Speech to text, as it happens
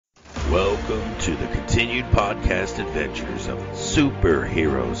Welcome to the continued podcast adventures of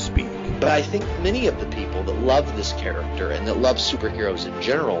Superhero Speak. But I think many of the people that love this character and that love superheroes in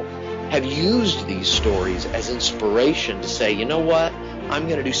general have used these stories as inspiration to say, you know what, I'm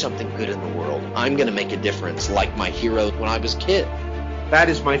going to do something good in the world. I'm going to make a difference like my hero when I was a kid. That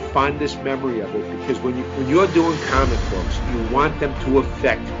is my fondest memory of it, because when you're doing comic books, you want them to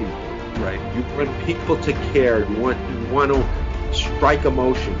affect people. Right. You want people to care. You want to strike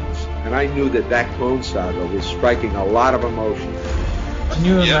emotions. And I knew that Clone Saga was striking a lot of emotions. Can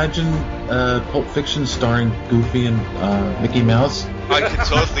you imagine Pulp Fiction starring Goofy and Mickey Mouse? I can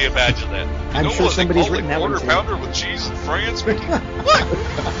totally imagine that. I'm sure somebody's written that one quarter pounder with cheese in France, Mickey? What?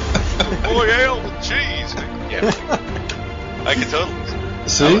 Boy, ale with cheese. Yeah, I can totally.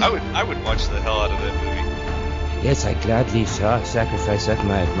 See? I would watch the hell out of that movie. Yes, I gladly sacrifice that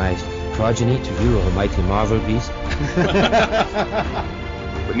my progeny to view of a mighty Marvel beast.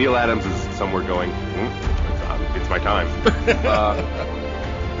 But Neil Adams is somewhere going, it's my time.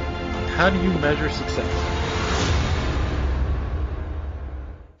 How do you measure success?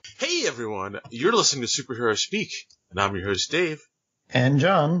 Hey everyone, you're listening to Superhero Speak, and I'm your host Dave. And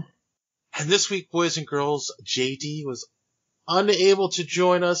John. And this week, boys and girls, JD was unable to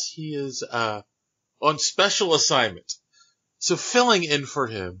join us. He is on special assignment. So filling in for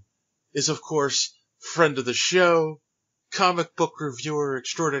him is, of course, friend of the show, comic book reviewer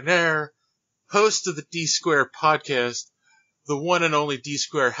extraordinaire, host of the D-Square podcast, the one and only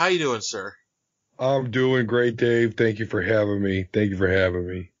D-Square. How you doing, sir? I'm doing great, Dave. Thank you for having me.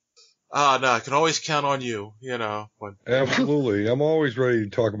 No, I can always count on you, you know. Absolutely. I'm always ready to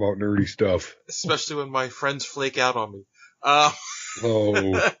talk about nerdy stuff. Especially when my friends flake out on me. Oh.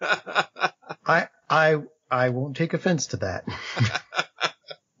 I won't take offense to that.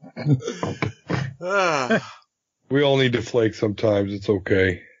 We all need to flake sometimes. It's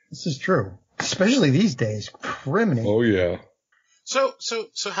okay. This is true. Especially these days. Criminy. Oh, yeah. So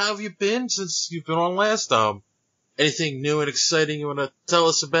how have you been since you've been on last? Anything new and exciting you want to tell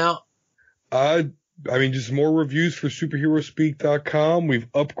us about? I mean, just more reviews for superheroespeak.com. We've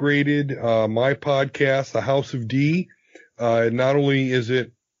upgraded my podcast, The House of D. Not only is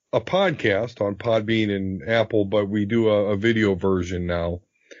it a podcast on Podbean and Apple, but we do a video version now.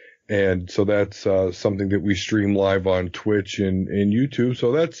 And so that's something that we stream live on Twitch and YouTube.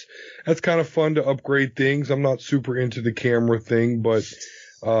 So that's kind of fun to upgrade things. I'm not super into the camera thing, but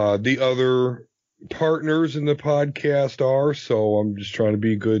the other partners in the podcast are. So I'm just trying to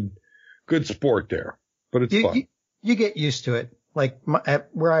be good sport there. But it's fun. You get used to it. Like at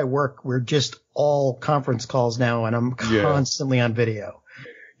where I work, we're just all conference calls now, and I'm constantly on video.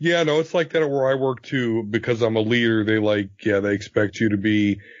 Yeah, no, it's like that where I work too. Because I'm a leader, they expect you to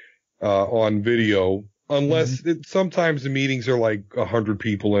be on video, unless sometimes the meetings are like 100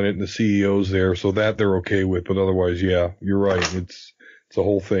 people in it and the CEO's there, so that they're okay with. But otherwise, yeah, you're right. It's a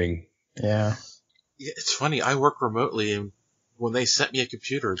whole thing. Yeah. It's funny. I work remotely, and when they sent me a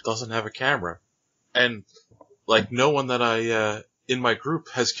computer, it doesn't have a camera, and like no one that I in my group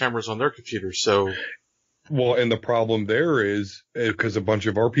has cameras on their computers. So. Well, and the problem there is because a bunch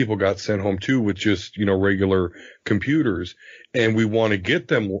of our people got sent home too with just regular computers, and we want to get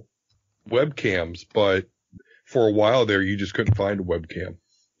them webcams, but for a while there, you just couldn't find a webcam.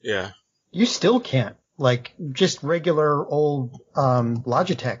 Yeah. You still can't. Like, just regular old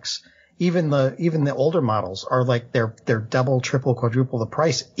Logitechs, even the older models are like they're double, triple, quadruple the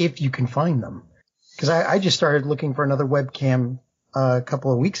price if you can find them. Because I just started looking for another webcam a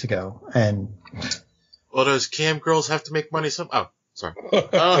couple of weeks ago, and well, those cam girls have to make money Oh, sorry.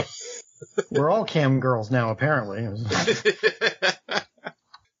 We're all cam girls now, apparently.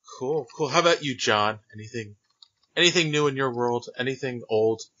 Cool. How about you, John? Anything new in your world? Anything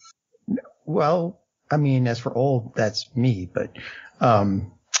old? Well, I mean, as for old, that's me, but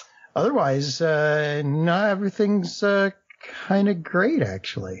otherwise, not everything's kind of great,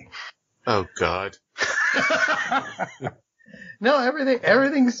 actually. Oh God. No,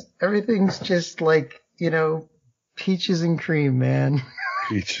 everything's just like, peaches and cream, man.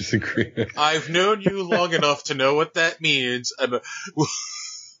 Peaches and cream. I've known you long enough to know what that means, and we'll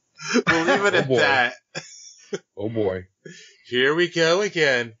leave it at that. Oh boy. Here we go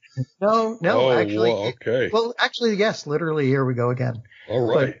again. No, actually. Well, okay. Well, actually, yes, literally, here we go again. All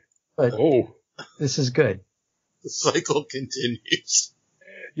right. But this is good. The cycle continues.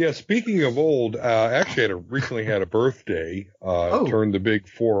 Yeah, speaking of old, actually recently had a birthday, turned the big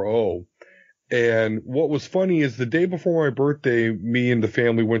 4-0. And what was funny is the day before my birthday, me and the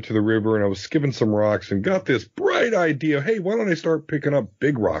family went to the river and I was skipping some rocks and got this bright idea. Hey, why don't I start picking up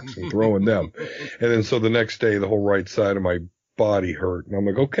big rocks and throwing them? And then so the next day, the whole right side of my body hurt. And I'm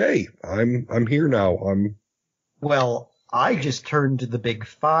like, okay, I'm here now. Well, I just turned to the big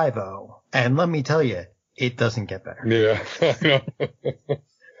 5-0, and let me tell you, it doesn't get better. Yeah. I know.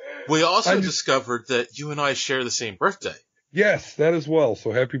 We also discovered that you and I share the same birthday. Yes, that as well.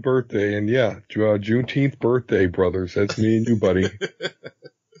 So happy birthday. And yeah, Juneteenth birthday, brothers. That's me and you, buddy.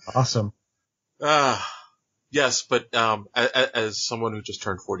 Awesome. Yes, but as someone who just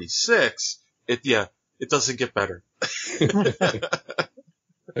turned 46, it doesn't get better.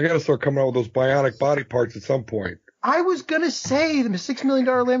 I got to start coming out with those bionic body parts at some point. I was going to say the $6 Million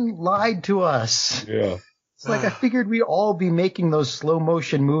Limb lied to us. Yeah. It's like I figured we'd all be making those slow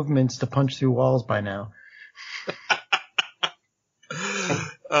motion movements to punch through walls by now.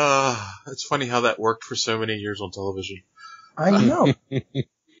 It's funny how that worked for so many years on television. I know.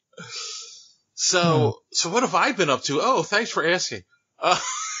 So what have I been up to? Oh, thanks for asking.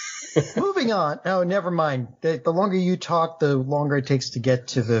 Moving on. Oh, never mind. The longer you talk, the longer it takes to get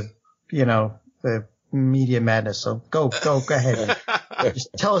to the media madness. So go ahead. Just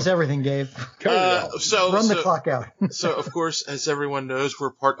tell us everything, Dave. Run the clock out. So, of course, as everyone knows,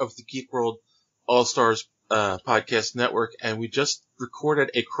 we're part of the Geek World All-Stars podcast network, and we just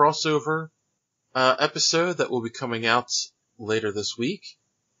recorded a crossover episode that will be coming out later this week.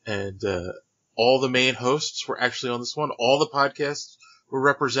 And all the main hosts were actually on this one. All the podcasts were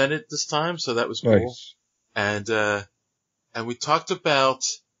represented this time, so that was cool. Nice. And we talked about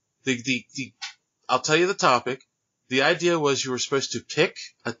the I'll tell you the topic. The idea was you were supposed to pick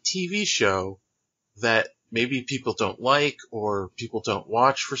a TV show that maybe people don't like or people don't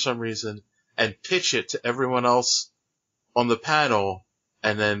watch for some reason and pitch it to everyone else on the panel,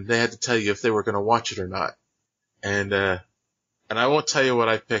 and then they had to tell you if they were going to watch it or not. And I won't tell you what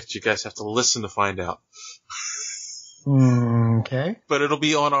I picked. You guys have to listen to find out. Okay. But it'll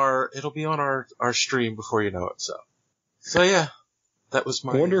be on our stream before you know it. So yeah, that was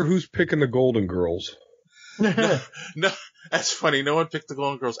my. I wonder who's picking the Golden Girls. No, that's funny. No one picked the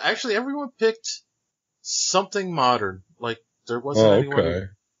Golden Girls. Actually, everyone picked something modern. Like there wasn't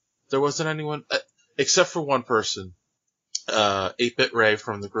anyone except for one person, 8-Bit Ray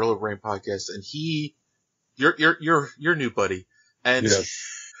from the Gorilla Brain podcast, and your new buddy, and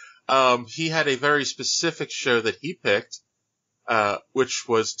yes. He had a very specific show that he picked, which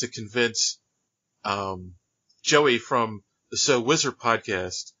was to convince Joey from the So Wizard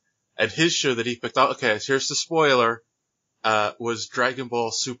podcast. And his show that he picked out, okay, so here's the spoiler, was Dragon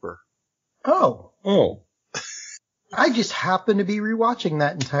Ball Super. Oh. I just happen to be rewatching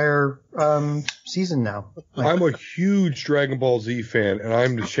that entire season now. I'm a huge Dragon Ball Z fan, and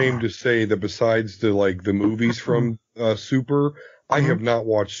I'm ashamed to say that besides the movies from Super, I have not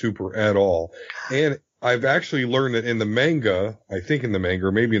watched Super at all. And I've actually learned that in the manga,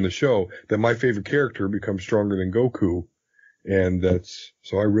 or maybe in the show, that my favorite character becomes stronger than Goku. And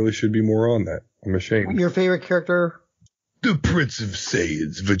so I really should be more on that. I'm ashamed. Your favorite character? The Prince of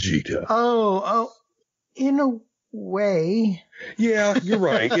Saiyans, Vegeta. Oh, in a way. Yeah, you're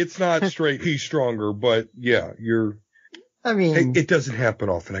right. It's not straight, he's stronger, but yeah, it doesn't happen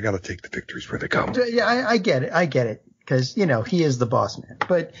often. I gotta take the victories where they come. Yeah, I get it. Cause, he is the boss man.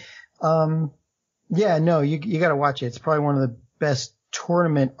 But, you gotta watch it. It's probably one of the best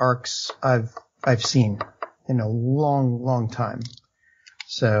tournament arcs I've seen in a long, long time.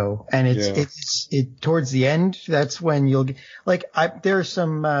 So, and it's towards the end, that's when you'll get, there's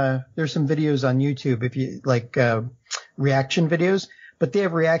some videos on YouTube if you reaction videos, but they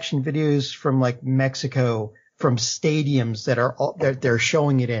have reaction videos from Mexico, from stadiums that they're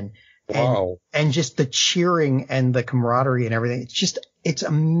showing it in. Wow. And just the cheering and the camaraderie and everything. It's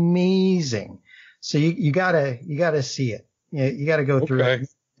amazing. So you gotta see it. You gotta go through it.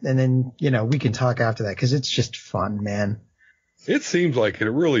 And then, we can talk after that because it's just fun, man. It seems like it.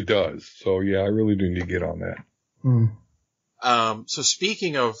 It really does. So yeah, I really do need to get on that. So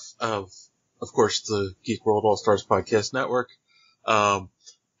speaking of course, the Geek World All-Stars Podcast Network, and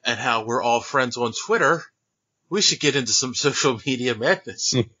how we're all friends on Twitter, we should get into some social media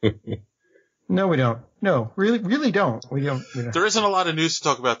madness. No, we don't. No, really don't. We don't. There isn't a lot of news to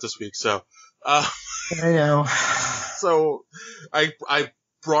talk about this week, so. I know. So I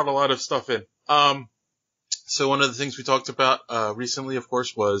brought a lot of stuff in. So one of the things we talked about recently, of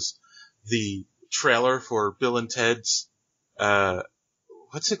course, was the trailer for Bill and Ted's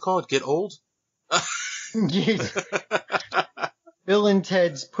what's it called? Get Old? Bill and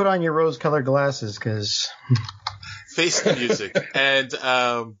Ted's Put On Your Rose-Colored Glasses, because face the music. And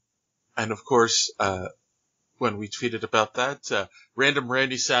of course, when we tweeted about that, Random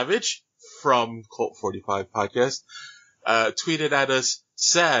Randy Savage from Cult 45 podcast tweeted at us,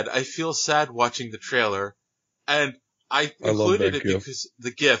 "Sad. I feel sad watching the trailer." And I love included that it GIF. because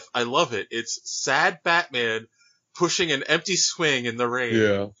the GIF, I love it. It's sad Batman pushing an empty swing in the rain.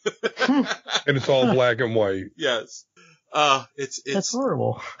 Yeah. And it's all black and white. Yes. It's That's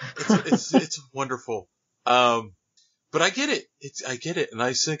horrible. it's wonderful. But I get it. I get it. And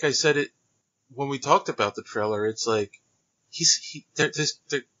I think I said it when we talked about the trailer. It's like,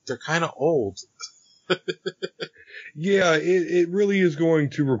 they're kind of old. Yeah, it really is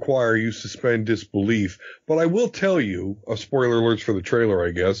going to require you to suspend disbelief. But I will tell you, spoiler alerts for the trailer,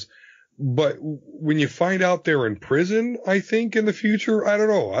 I guess. But when you find out they're in prison, I think in the future, I don't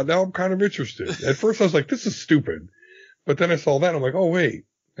know. Now I'm kind of interested. At first I was like, this is stupid. But then I saw that and I'm like, oh wait,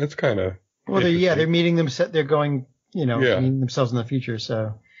 that's kind of. Well, they're meeting them. They're going, meeting themselves in the future.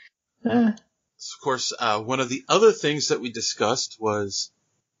 So. Of course, one of the other things that we discussed was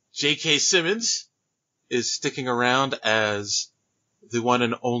J.K. Simmons is sticking around as the one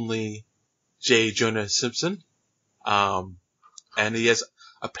and only J. Jonah Simpson. And he has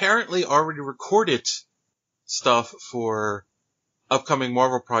apparently already recorded stuff for upcoming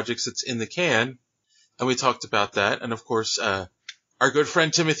Marvel projects that's in the can. And we talked about that. And of course, our good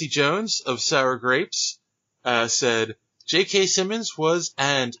friend Timothy Jones of Sour Grapes, said, J.K. Simmons was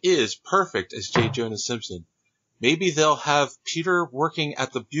and is perfect as J. Jonah Simpson. Maybe they'll have Peter working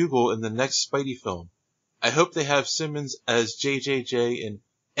at the Bugle in the next Spidey film. I hope they have Simmons as JJJ in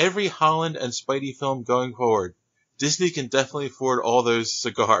every Holland and Spidey film going forward. Disney can definitely afford all those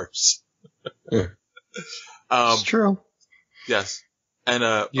cigars. It's true. Yes. And,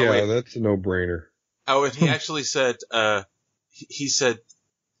 that's a no-brainer. Oh, and he actually said, he said,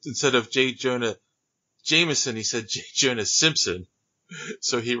 instead of J. Jonah Jameson, he said J. Jonah Simpson.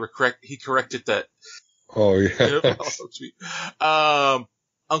 So he corrected that. Oh, yeah.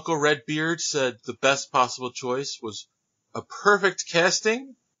 Uncle Redbeard said the best possible choice was a perfect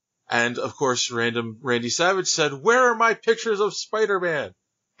casting. And of course, Randy Savage said, where are my pictures of Spider-Man?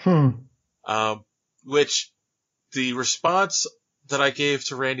 Which the response that I gave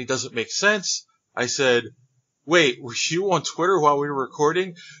to Randy doesn't make sense. I said, wait, were you on Twitter while we were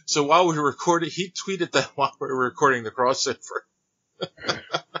recording? So while we were recording, he tweeted that while we were recording the crossover.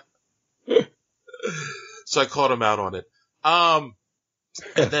 So I called him out on it. And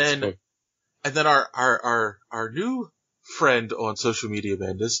then our new friend on social media,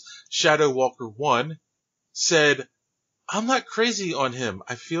 Bandis, Shadow Walker 1, said, I'm not crazy on him.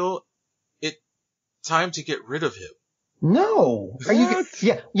 I feel it time to get rid of him. No. Are you?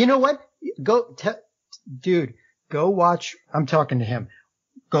 Yeah. You know what? Dude, go watch. I'm talking to him.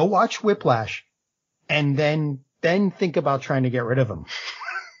 Go watch Whiplash, and then think about trying to get rid of him.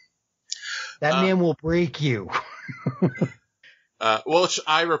 That man will break you. Well,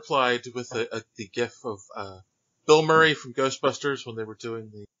 I replied with the gif of Bill Murray from Ghostbusters when they were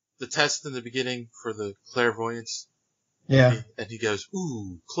doing the test in the beginning for the clairvoyance. Yeah. And he goes,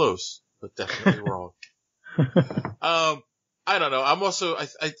 ooh, close, but definitely wrong. I don't know. I'm also, I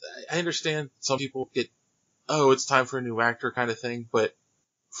understand some people get, it's time for a new actor kind of thing, but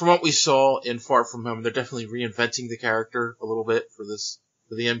from what we saw in Far From Home, they're definitely reinventing the character a little bit for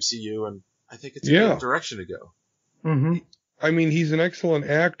the MCU, and I think it's a good direction to go. Mm-hmm. I mean, he's an excellent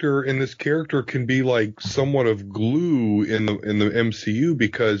actor, and this character can be like somewhat of glue in the MCU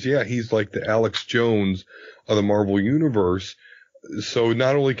because, he's like the Alex Jones of the Marvel Universe. So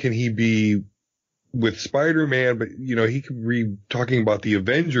not only can he be with Spider-Man, but, he could be talking about the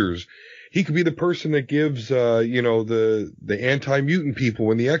Avengers. He could be the person that gives, the anti-mutant people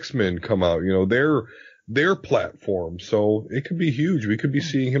when the X-Men come out, their platform. So it could be huge. We could be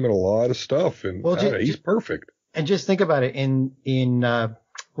seeing him in a lot of stuff, and he's perfect. And just think about it in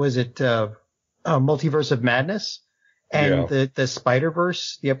Multiverse of Madness and the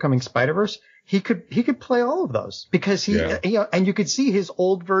Spider-Verse, the upcoming Spider-Verse, he could play all of those because and you could see his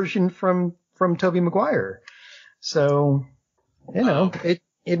old version from Tobey Maguire. So,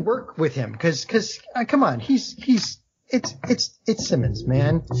 it worked with him because come on, it's Simmons,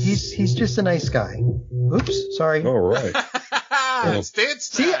 man. He's just a nice guy. Oops, sorry. All right.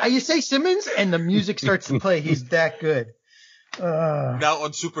 See, you say Simmons and the music starts to play. He's that good. Now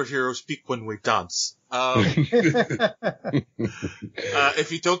on Superhero Speak when we dance. If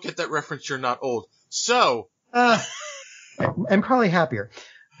you don't get that reference, you're not old. So, I'm probably happier.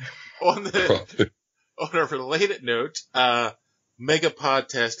 On a related note,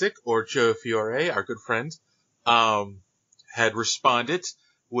 Megapodtastic, or Joe Fiore, our good friend, had responded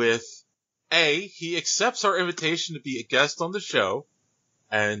with, he accepts our invitation to be a guest on the show,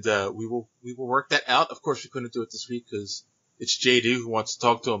 and we will work that out. Of course, we couldn't do it this week because it's JD who wants to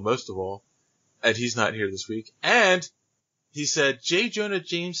talk to him most of all, and he's not here this week. And he said J. Jonah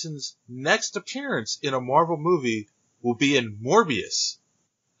Jameson's next appearance in a Marvel movie will be in Morbius.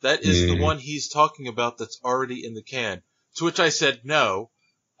 That is the one he's talking about that's already in the can. To which I said no,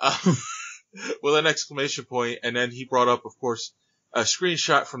 with an exclamation point, and then he brought up, of course, a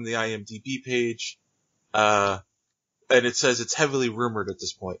screenshot from the IMDb page, and it says it's heavily rumored at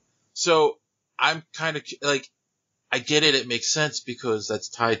this point. So I'm kind of like, I get it. It makes sense because that's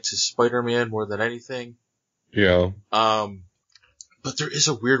tied to Spider-Man more than anything. Yeah. But there is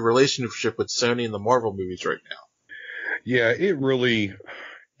a weird relationship with Sony and the Marvel movies right now. Yeah, it really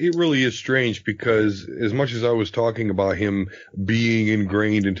is strange because as much as I was talking about him being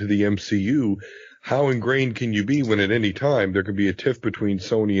ingrained into the MCU, how ingrained can you be when at any time there could be a tiff between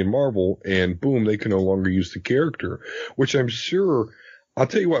Sony and Marvel and boom, they can no longer use the character, which I'm sure, I'll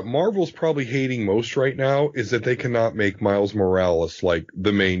tell you what, Marvel's probably hating most right now is that they cannot make Miles Morales like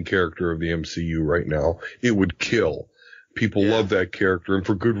the main character of the MCU right now. It would kill. People love that character, and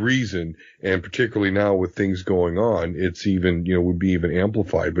for good reason, and particularly now with things going on, it's even, would be even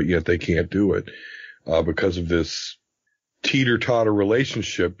amplified, but yet they can't do it, because of this teeter-totter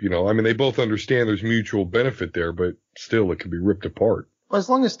relationship, I mean, they both understand there's mutual benefit there, but still it can be ripped apart. Well, as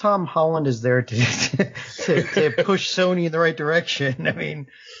long as Tom Holland is there to push Sony in the right direction, I mean,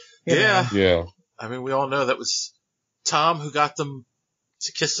 Yeah. I mean, we all know that was Tom who got them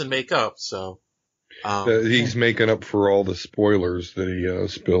to kiss and make up, so. He's making up for all the spoilers that he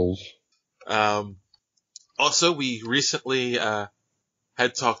spills. Also, we recently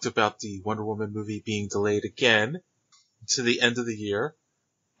had talked about the Wonder Woman movie being delayed again to the end of the year,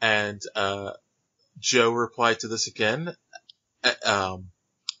 and Joe replied to this again. I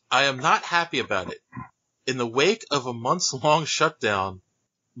am not happy about it. In the wake of a months-long shutdown,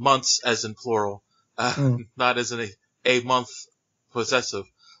 months as in plural, not as in a month possessive,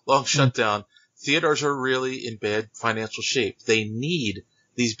 long shutdown, theaters are really in bad financial shape. They need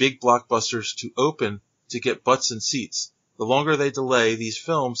these big blockbusters to open to get butts in seats. The longer they delay these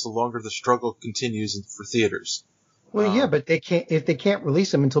films, the longer the struggle continues for theaters. Well, yeah, but they can't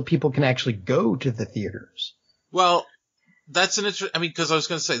release them until people can actually go to the theaters. Well, that's because I was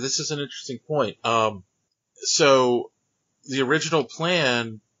going to say this is an interesting point. So the original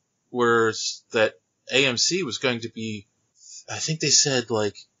plan was that AMC was going to be, I think they said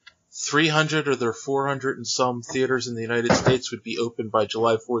like 300 or their 400 and some theaters in the United States would be open by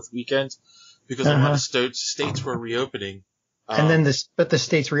July 4th weekend because a lot of states were reopening. And then the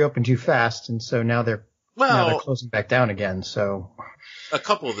states reopened too fast, and so now they're closing back down again. So a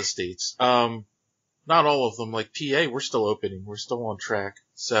couple of the states, not all of them, like PA, we're still opening, we're still on track.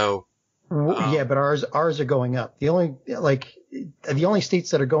 So yeah, but ours are going up. The only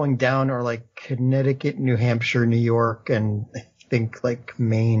states that are going down are like Connecticut, New Hampshire, New York, and I think like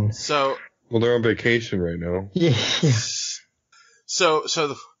Maine. So they're on vacation right now. Yeah. So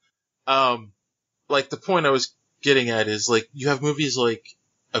like the point I was getting at is like you have movies like,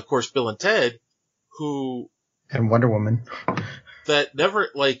 of course, Bill and Ted, and Wonder Woman that never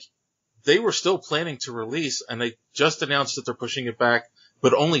they were still planning to release, and they just announced that they're pushing it back,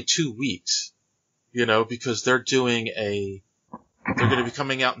 but only 2 weeks, because they're going to be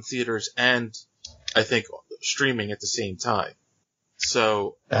coming out in theaters and I think streaming at the same time.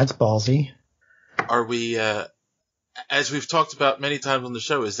 So that's ballsy. Are we, as we've talked about many times on the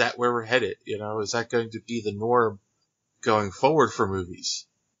show, is that where we're headed? Is that going to be the norm going forward for movies?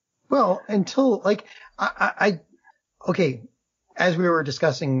 Well, until okay, as we were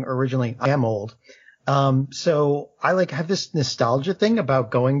discussing originally, I am old. So I have this nostalgia thing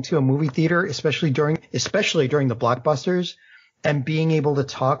about going to a movie theater, especially during the blockbusters, and being able to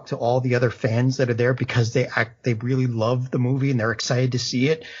talk to all the other fans that are there because they really love the movie and they're excited to see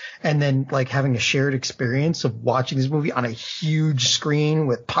it. And then having a shared experience of watching this movie on a huge screen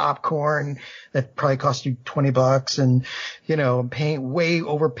with popcorn that probably cost you $20 and,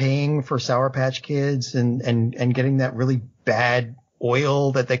 overpaying for Sour Patch Kids and getting that really bad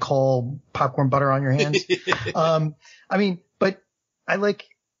oil that they call popcorn butter on your hands. But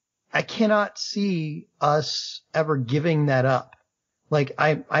I cannot see us ever giving that up.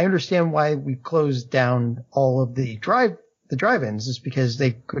 I understand why we closed down all of the drive-ins is because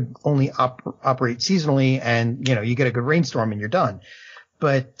they could only operate seasonally and, you get a good rainstorm and you're done.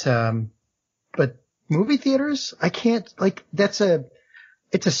 But movie theaters, I can't, it's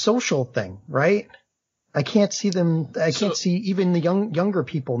a social thing, right? I can't see can't see even the younger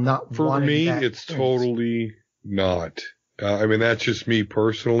people not for wanting me, that it's experience. Totally not. That's just me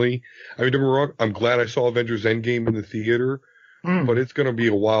personally. Don't get me wrong, I'm glad I saw Avengers Endgame in the theater, but it's going to be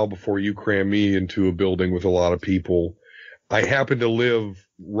a while before you cram me into a building with a lot of people. I happen to live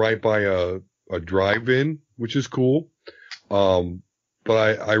right by a drive-in, which is cool. But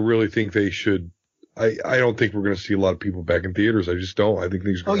I really think they should I don't think we're going to see a lot of people back in theaters. I just don't. I think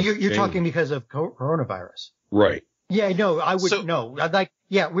things are going to you're change. talking because of coronavirus. Right. Yeah, no, I would no.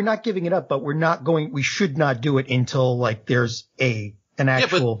 We're not giving it up, but we should not do it until like there's an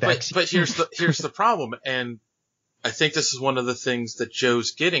actual vaccine. But here's the problem, and I think this is one of the things that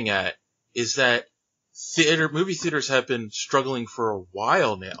Joe's getting at, is that movie theaters have been struggling for a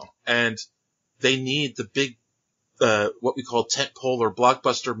while now, and they need the big, what we call tentpole or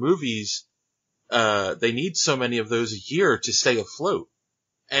blockbuster movies. They need so many of those a year to stay afloat.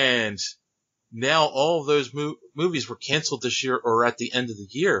 And now all of those movies were canceled this year or at the end of the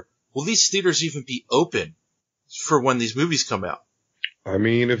year. Will these theaters even be open for when these movies come out? I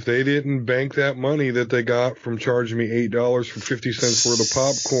mean, if they didn't bank that money that they got from charging me $8 for 50 cents worth of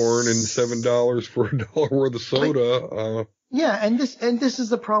popcorn and $7 for $1 worth of soda, yeah, and this is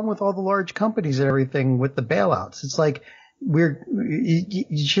the problem with all the large companies and everything with the bailouts. It's like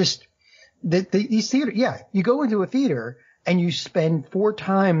these theaters. Yeah, you go into a theater and you spend 4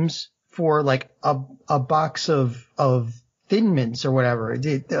 times for like a box of Thin Mints or whatever,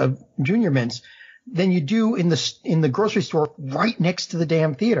 Junior Mints, than you do in the grocery store right next to the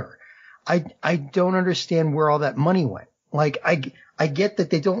damn theater. I don't understand where all that money went. Like I get that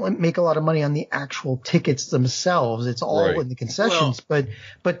they don't make a lot of money on the actual tickets themselves. It's all in the concessions, but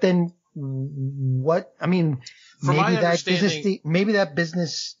then what? I mean, maybe that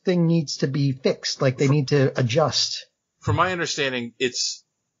business thing needs to be fixed. Like they need to adjust. From my understanding, it's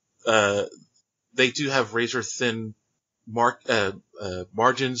they do have razor thin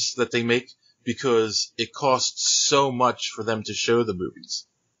margins that they make because it costs so much for them to show the movies.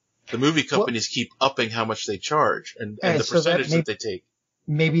 The movie companies keep upping how much they charge and the percentage that they take.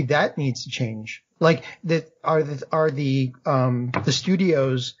 Maybe that needs to change. Like are the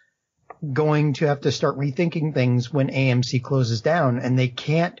studios going to have to start rethinking things when AMC closes down, and they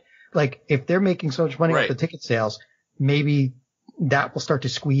can't, like, if they're making so much money off the ticket sales, maybe that will start to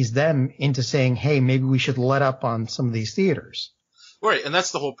squeeze them into saying, hey, maybe we should let up on some of these theaters. Right, and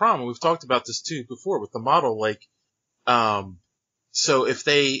that's the whole problem. We've talked about this too before with the model. Like, so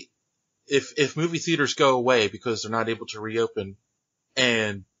if movie theaters go away because they're not able to reopen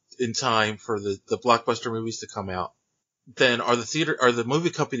and in time for the blockbuster movies to come out, then are the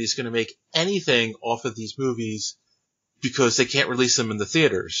movie companies going to make anything off of these movies because they can't release them in the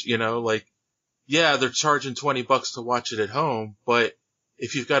theaters? You know, like, yeah, they're charging $20 to watch it at home, but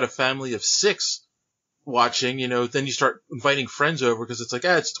if you've got a family of 6 watching, you know, then you start inviting friends over because it's like,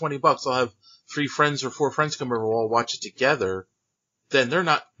 it's $20. I'll have 3 friends or 4 friends come over. We'll all watch it together. Then they're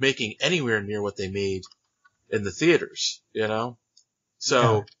not making anywhere near what they made in the theaters, you know?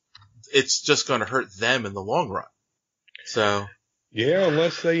 So it's just going to hurt them in the long run. So. Yeah,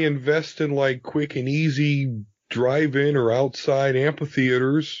 unless they invest in like quick and easy drive-in or outside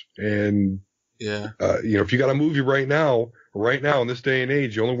amphitheaters and, you know, if you got a movie right now in this day and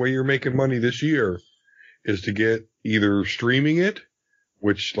age, the only way you're making money this year is to get either streaming it,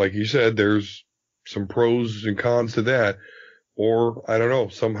 which, like you said, there's some pros and cons to that, or, I don't know,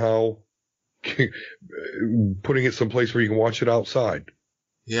 somehow putting it someplace where you can watch it outside.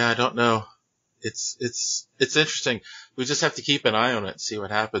 Yeah, I don't know. It's interesting. We just have to keep an eye on it and see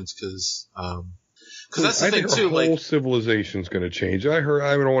what happens, because that's the thing too. Our whole civilization's going to change. I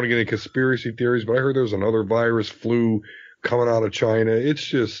don't want to get into conspiracy theories, but I heard there's another virus, flu, coming out of China. It's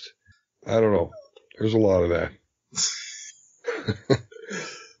just, I don't know. There's a lot of that.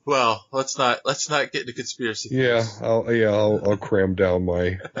 Well, let's not get into conspiracy theories. Yeah, I'll cram down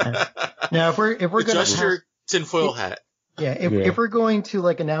my. Now, if we're going to adjust your tinfoil hat. Yeah, if we're going to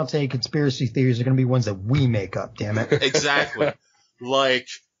like announce any conspiracy theories, they're going to be ones that we make up. Damn it! Exactly. Like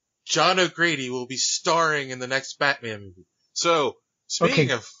John O'Grady will be starring in the next Batman movie. So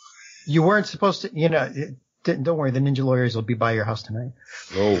speaking of, you weren't supposed to. You know, don't worry. The Ninja Lawyers will be by your house tonight.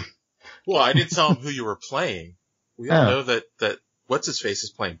 No. Well, I didn't tell him who you were playing. We all know that what's his face is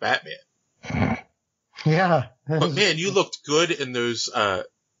playing Batman. Yeah. But man, you looked good in those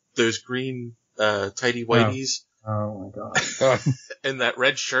green tidy whities. Oh my god. And that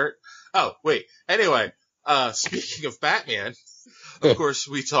red shirt. Oh, wait. Anyway, speaking of Batman, of course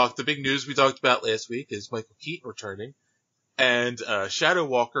the big news we talked about last week is Michael Keaton returning. And Shadow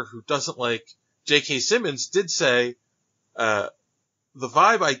Walker, who doesn't like J.K. Simmons, did say, the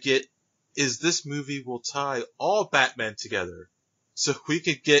vibe I get is this movie will tie all Batman together. So we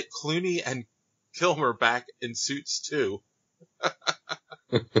could get Clooney and Kilmer back in suits too.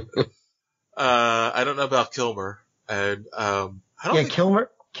 I don't know about Kilmer, and I don't think Kilmer.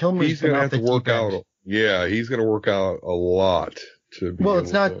 He's gonna have to work out. Yeah, he's gonna work out a lot to. Be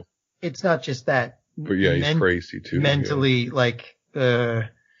it's not just that. But yeah, he's crazy too. Mentally,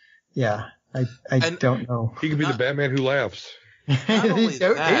 yeah. I don't know. He could be the Batman who laughs.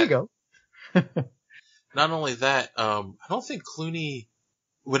 There you go. Not only that, I don't think Clooney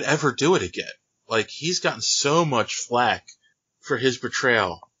would ever do it again. Like, he's gotten so much flack for his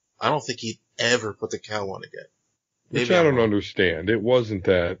portrayal. I don't think he'd ever put the cowl on again. Which I don't understand. It wasn't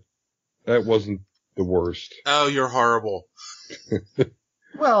that. That wasn't the worst. Oh, you're horrible.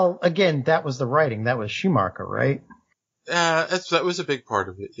 Well, again, that was the writing. That was Schumacher, right? That was a big part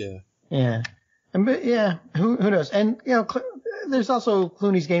of it, yeah. Yeah. But yeah, who knows? And, you know, there's also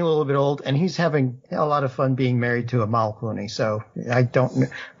Clooney's getting a little bit old, and he's having a lot of fun being married to Amal Clooney. So I don't,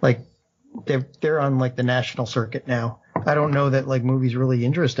 like, they're on, like, the national circuit now. I don't know that, like, movies really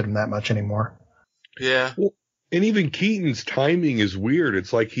interested him that much anymore. Yeah. Well, and even Keaton's timing is weird.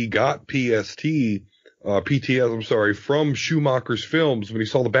 It's like he got PTS, from Schumacher's films when he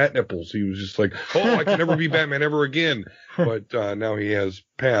saw the bat nipples. He was just like, oh, I can never be Batman ever again. But now he has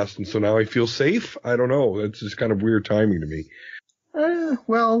passed, and so now he feels safe? I don't know. That's just kind of weird timing to me.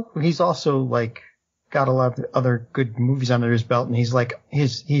 Well, he's also, like, got a lot of other good movies under his belt, and he's like,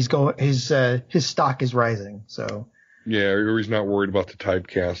 his stock is rising, so. Yeah, or he's not worried about the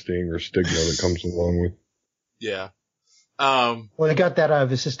typecasting or stigma that comes along with. Yeah. Well, he got that out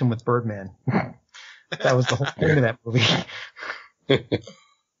of his system with Birdman. That was the whole point of that movie.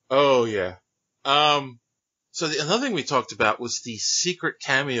 Oh, yeah. So another thing we talked about was the secret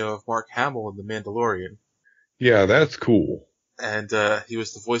cameo of Mark Hamill in The Mandalorian. Yeah, that's cool. And he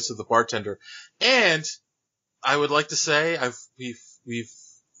was the voice of the bartender. And I would like to say we've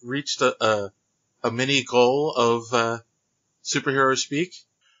reached a mini goal of superhero speak.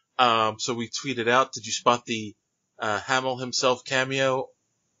 So we tweeted out, did you spot the Hamill himself cameo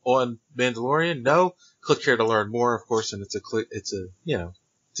on Mandalorian? No? Click here to learn more, of course, and it's a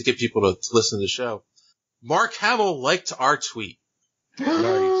to get people to listen to the show. Mark Hamill liked our tweet.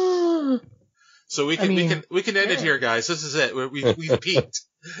 Nice. So we can end it here, guys. This is it. We've peaked.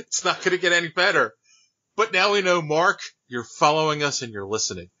 It's not going to get any better. But now we know, Mark, you're following us and you're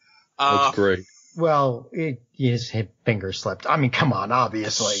listening. That's great. Well, his finger slipped. I mean, come on,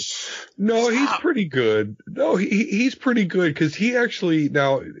 obviously. No, he's pretty good. No, he's pretty good because he actually,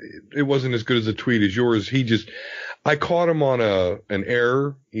 now, it wasn't as good as a tweet as yours. I caught him on an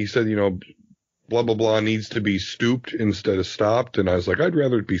error. He said, blah, blah, blah needs to be stooped instead of stopped. And I was like, I'd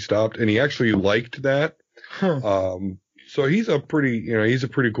rather it be stopped. And he actually liked that. So he's a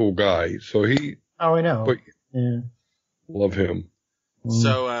pretty cool guy. So Oh, I know. But yeah. Love him.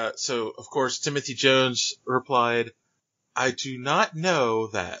 So of course, Timothy Jones replied, I did not know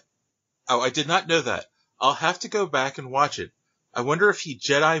that. I'll have to go back and watch it. I wonder if he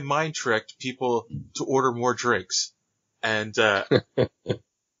Jedi mind tricked people to order more drinks. And,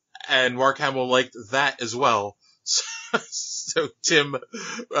 and Mark Hamill liked that as well. So Tim,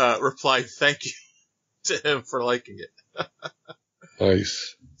 replied, thank you to him for liking it.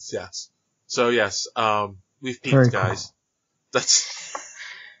 Nice. Yes. So yes, we've peaked, Very guys. Cool. That's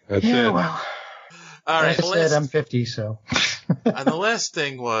it. Well. All right. Like I said, I'm 50, so. And the last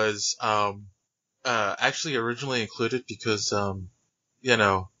thing was, actually originally included because,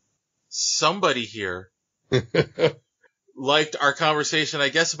 somebody here liked our conversation, I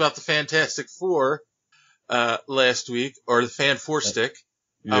guess, about the Fantastic Four, last week, or the Fan Four Stick.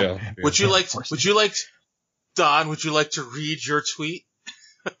 Yeah. Would you like, Don, would you like to read your tweet?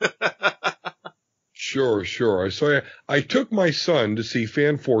 Sure. So I took my son to see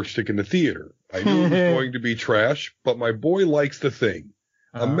Fan Four Stick in the theater. I knew it was going to be trash, but my boy likes the thing.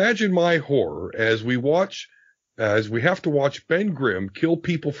 Imagine my horror as we have to watch Ben Grimm kill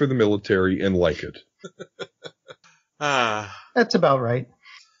people for the military and like it. That's about right.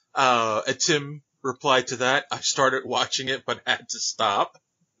 And Tim replied to that, I started watching it, but had to stop.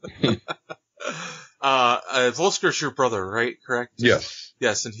 Volsker's your brother, right? Correct? Yes.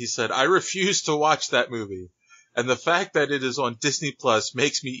 Yes, and he said, I refuse to watch that movie. And the fact that it is on Disney Plus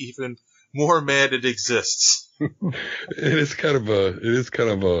makes me even more mad it exists. It is kind of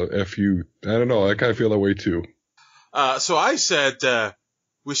a FU. I don't know. I kind of feel that way too. So I said,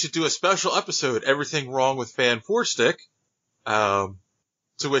 we should do a special episode, Everything Wrong with Fan Four Stick. To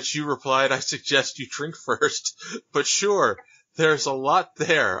which you replied, I suggest you drink first, but sure, there's a lot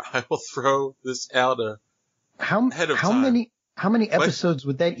there. I will throw this out ahead of time. How many episodes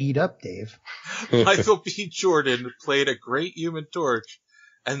would that eat up, Dave? Michael B. Jordan played a great Human Torch,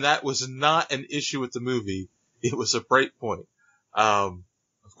 and that was not an issue with the movie. It was a bright point. Of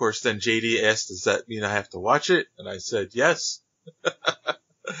course, then JD asked, does that mean I have to watch it? And I said, yes.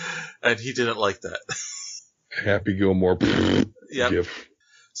 And he didn't like that. Happy Gilmore. Yep. GIF.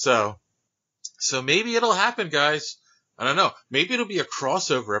 So maybe it'll happen, guys. I don't know. Maybe it'll be a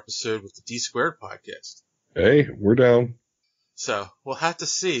crossover episode with the D Squared podcast. Hey, we're down. So we'll have to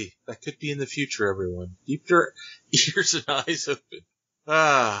see. That could be in the future, everyone. Keep your ears and eyes open.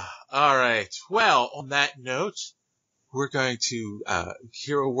 All right. Well, on that note, we're going to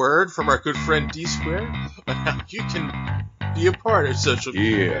hear a word from our good friend D Squared on how you can be a part of social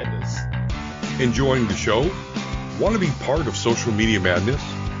media madness. Enjoying the show? Want to be part of social media madness?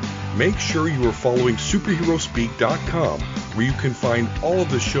 Make sure you are following superheroespeak.com, where you can find all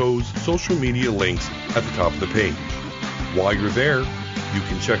of the show's social media links at the top of the page. While you're there, you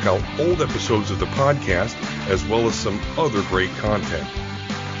can check out old episodes of the podcast as well as some other great content.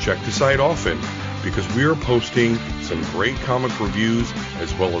 Check the site often because we are posting some great comic reviews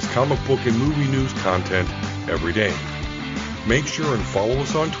as well as comic book and movie news content every day. Make sure and follow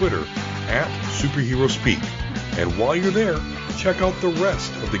us on Twitter at SuperheroSpeak. And while you're there, check out the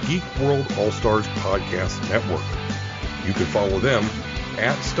rest of the Geek World All-Stars Podcast Network. You can follow them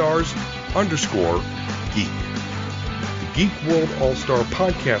at @stars_geek. The Geek World All-Star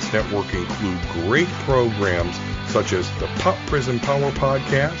Podcast Network include great programs such as the Pop Prison Power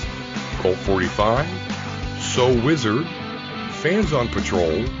Podcast, Cult 45, So Wizard, Fans on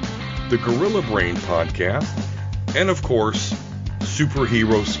Patrol, the Gorilla Brain Podcast, and of course,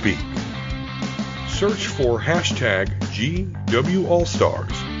 Superhero Speak. Search for #GWAllStars.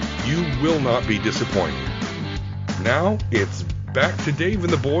 You will not be disappointed. Now it's back to Dave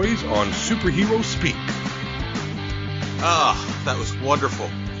and the boys on Superhero Speak. That was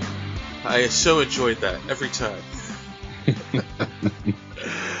wonderful. I so enjoyed that every time.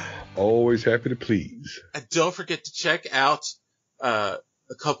 Always happy to please. And don't forget to check out a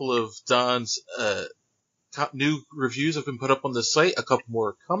couple of Don's new reviews have been put up on the site. A couple more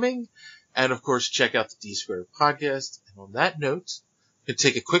are coming. And, of course, check out the D Squared podcast. And on that note, we'll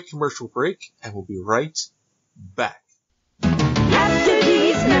take a quick commercial break, and we'll be right back. After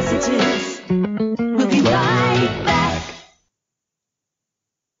these messages, we'll be right back.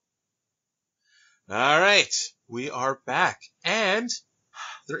 All right, we are back. And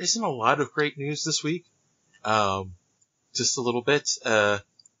there isn't a lot of great news this week. Just a little bit. I'm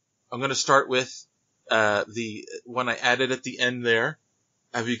going to start with the one I added at the end there.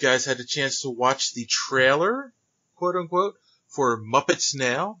 Have you guys had a chance to watch the trailer, quote unquote, for Muppets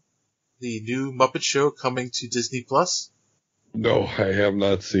Now, the new Muppet Show coming to Disney Plus? No, I have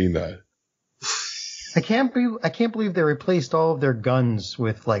not seen that. I can't believe they replaced all of their guns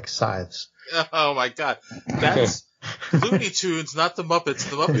with like scythes. Oh my God, that's Looney Tunes, not the Muppets.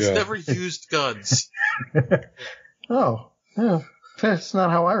 The Muppets never used guns. Oh, yeah, that's not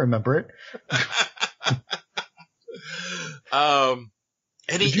how I remember it.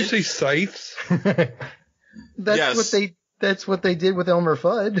 Did you say scythes? That's what they did with Elmer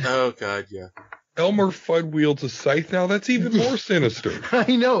Fudd. Oh God, yeah. Elmer Fudd wields a scythe now? That's even more sinister.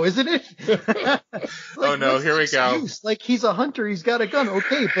 I know, isn't it? Oh no, here we go. Like, he's a hunter, he's got a gun,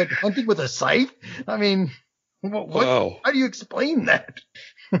 okay, but hunting with a scythe? I mean, what? Wow. How do you explain that?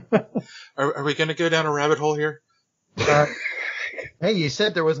 Are we going to go down a rabbit hole here? Hey, you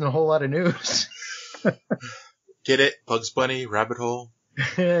said there wasn't a whole lot of news. Get it? Bugs Bunny, rabbit hole.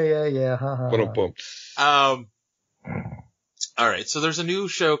 Yeah. All right, so there's a new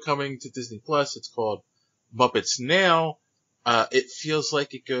show coming to Disney Plus. It's called Muppets Now. It feels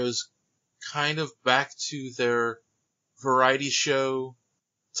like it goes kind of back to their variety show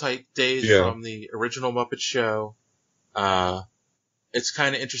type days from the original Muppet Show. It's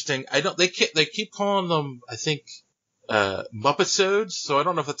kind of interesting. They keep calling them, I think, Muppetsodes, so I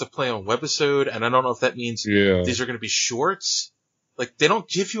don't know if that's a play on webisode, and I don't know if that means these are going to be shorts. Like, they don't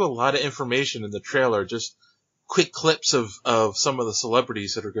give you a lot of information in the trailer, just quick clips of some of the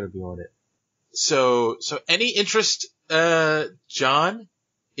celebrities that are going to be on it. So any interest, John,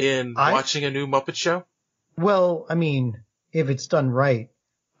 in watching a new Muppet Show? Well, I mean, if it's done right.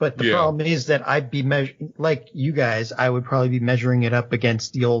 But the problem is that I'd be like you guys, I would probably be measuring it up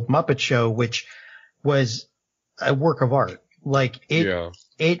against the old Muppet Show, which was a work of art. Like,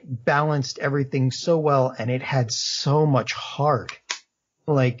 it balanced everything so well, and it had so much heart.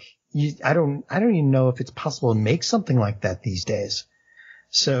 Like, I don't even know if it's possible to make something like that these days.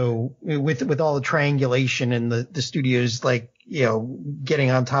 So with all the triangulation and the studios, like, getting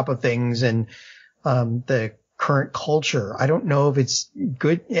on top of things and, the current culture, I don't know if it's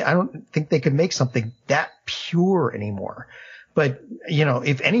good. I don't think they could make something that pure anymore. But,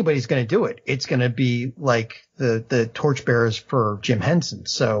 if anybody's going to do it, it's going to be like the torchbearers for Jim Henson.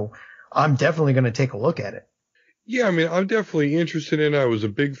 So I'm definitely going to take a look at it. Yeah, I mean, I'm definitely interested in it. I was a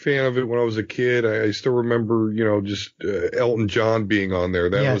big fan of it when I was a kid. I still remember, just Elton John being on there.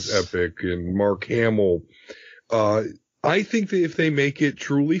 That was epic. And Mark Hamill. I think that if they make it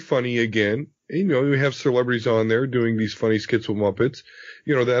truly funny again, you know, we have celebrities on there doing these funny skits with Muppets,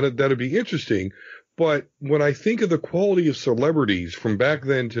 you know, that'd be interesting. But when I think of the quality of celebrities from back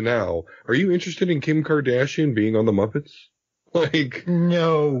then to now, are you interested in Kim Kardashian being on the Muppets? Like,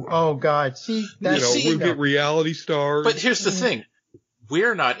 no. Oh God. See, that's, you know, we'll get reality stars. But here's the thing.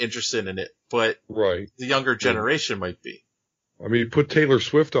 We're not interested in it, but right. The younger generation might be. I mean, put Taylor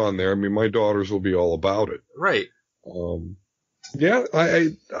Swift on there. I mean, my daughters will be all about it. Right. Yeah, I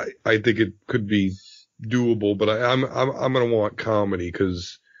think it could be doable, but I'm going to want comedy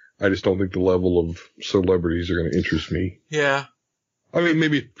because I just don't think the level of celebrities are going to interest me. Yeah. I mean,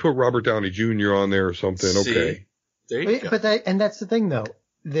 maybe put Robert Downey Jr. on there or something. See? Okay. There you go. But that's the thing though.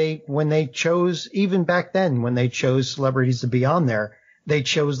 When they chose, even back then, when they chose celebrities to be on there, they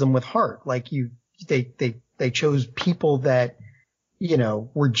chose them with heart. Like they chose people that, you know,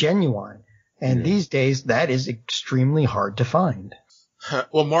 were genuine. And these days, that is extremely hard to find.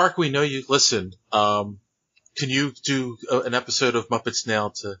 Well, Mark, we know you listen. Can you do an episode of Muppets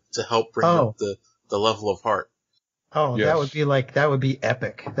Now to help bring up the level of heart? Oh, yes. That would be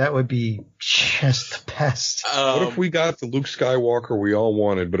epic. That would be just the best. What if we got the Luke Skywalker we all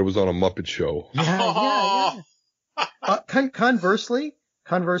wanted, but it was on a Muppet show? Yeah. Conversely,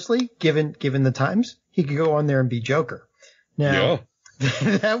 given the times, he could go on there and be Joker. Now,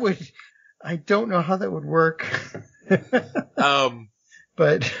 that would, I don't know how that would work.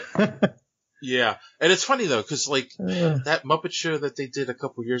 But yeah, and it's funny though, because like that Muppet show that they did a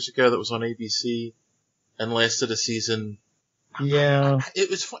couple years ago that was on ABC and lasted a season. Yeah, it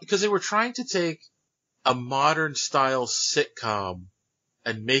was fun because they were trying to take a modern style sitcom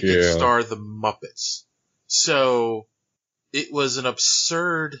and make it star the Muppets. So it was an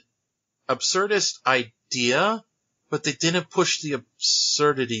absurdist idea, but they didn't push the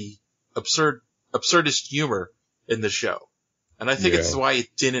absurdist humor in the show. And I think it's why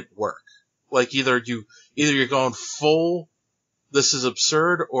it didn't work. Like either you're going full, this is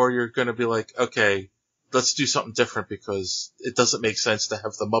absurd, or you're going to be like, okay, let's do something different because it doesn't make sense to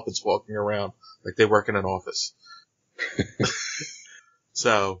have the Muppets walking around like they work in an office.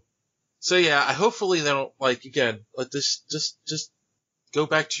 So yeah, hopefully they don't let this just go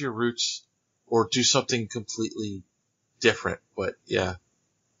back to your roots or do something completely different. But yeah,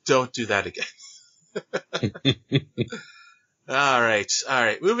 don't do that again. All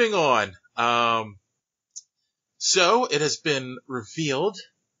right. Moving on. So it has been revealed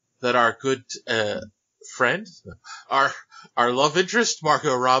that our good, friend, our love interest,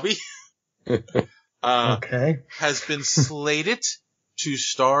 Margot Robbie, has been slated to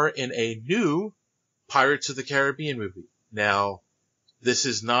star in a new Pirates of the Caribbean movie. Now, this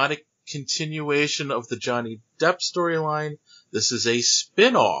is not a continuation of the Johnny Depp storyline. This is a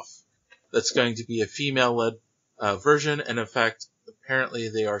spin-off that's going to be a female-led version, and in fact, apparently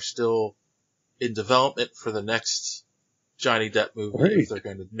they are still in development for the next Johnny Depp movie if they're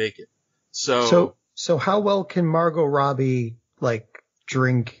going to make it. So how well can Margot Robbie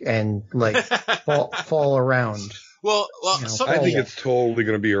drink and fall around? Well, I think it's totally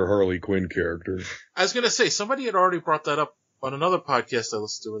going to be her Harley Quinn character. I was going to say somebody had already brought that up on another podcast I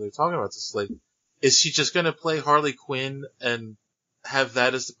listened to where they were talking about this. Is she just going to play Harley Quinn and have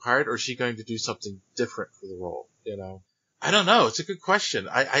that as the pirate, or is she going to do something different for the role? You know, I don't know. It's a good question.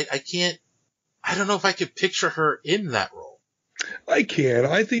 I don't know if I could picture her in that role. I can.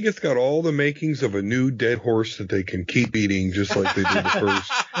 I think it's got all the makings of a new dead horse that they can keep eating just like they did the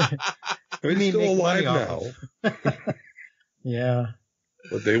first. It's still alive now. Yeah.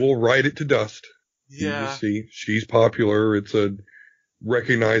 But they will ride it to dust. Yeah. You just see, she's popular. It's a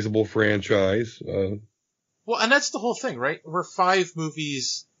recognizable franchise. Well, and that's the whole thing, right? We're 5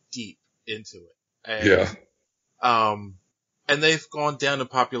 movies deep into it. And, and they've gone down in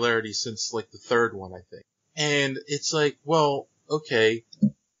popularity since the 3rd one, I think. And it's well, okay,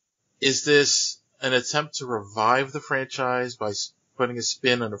 is this an attempt to revive the franchise by putting a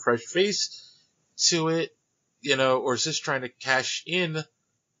spin on a fresh face to it, or is this trying to cash in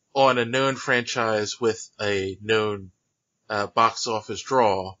on a known franchise with a known box office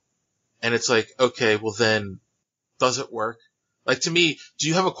draw? And it's okay, well then, does it work? To me, do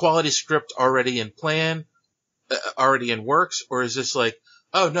you have a quality script already in plan, already in works, or is this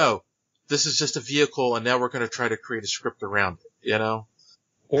oh no, this is just a vehicle and now we're going to try to create a script around it, Or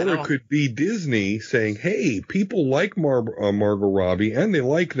it could be Disney saying, hey, people like Margot Robbie and they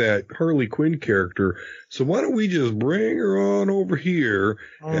like that Harley Quinn character, so why don't we just bring her on over here,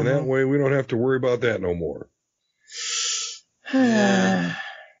 and that way we don't have to worry about that no more. Yeah.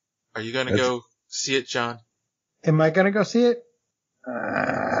 Are you going to go see it, John? Am I going to go see it?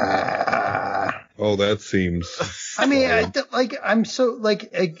 Oh, that seems. I mean,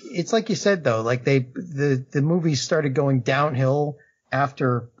 it's like you said though, like the movies started going downhill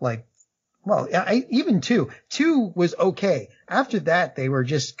after even 2 was okay. After that, they were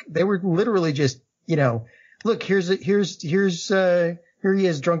literally just, look, here he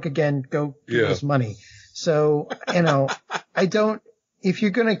is drunk again. Go give us money. So, if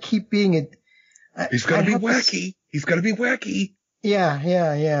you're going to keep being he's going to be wacky. He's going to be wacky.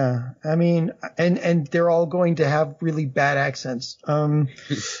 Yeah. I mean, and they're all going to have really bad accents. I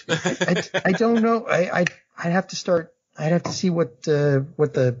don't know. I'd have to see what the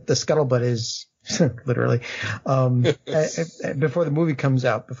scuttlebutt is, literally, before the movie comes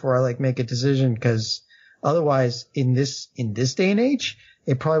out, before I make a decision, because otherwise in this day and age,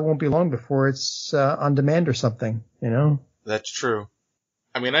 it probably won't be long before it's on demand or something, That's true.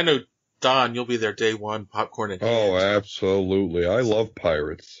 I mean, I know, Don, you'll be there day one, popcorn in hand. Oh, absolutely. I love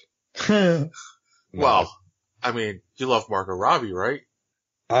pirates. Well, I mean, you love Margot Robbie, right?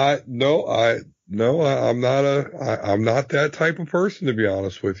 I'm not that type of person, to be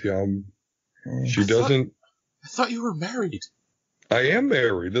honest with you. She doesn't. I thought you were married. I am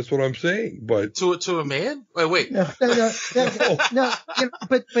married. That's what I'm saying. But to a man? Wait. No. But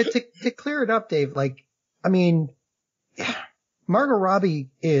to clear it up, Dave, Margot Robbie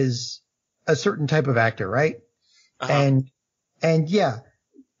is a certain type of actor, right? Uh-huh. And yeah,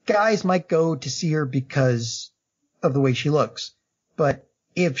 guys might go to see her because of the way she looks. But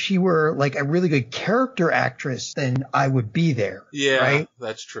if she were a really good character actress, then I would be there. Yeah, right?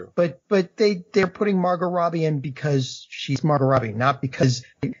 That's true. But they're putting Margot Robbie in because she's Margot Robbie, not because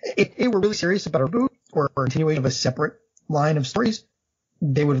if they were really serious about a reboot or a continuation of a separate line of stories,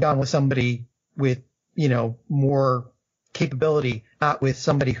 they would have gone with somebody with, more capability, not with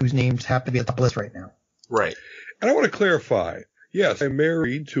somebody whose names have to be at the top list right now. Right. And I want to clarify. Yes, I'm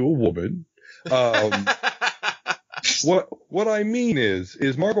married to a woman. What I mean is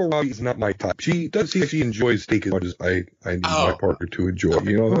Margot Robbie is not my type. She doesn't seem like she enjoys steak as much as I need my partner to enjoy.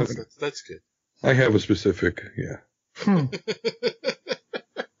 That's good. I have a specific, yeah.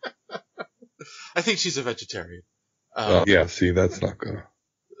 I think she's a vegetarian. Yeah, see, that's not gonna.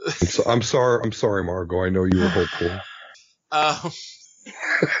 I'm sorry, Margot. I know you were hopeful. All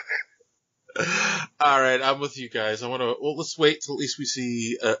right, I'm with you guys. Let's wait till at least we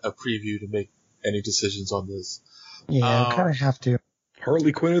see a preview to make any decisions on this. Yeah, I kind of have to.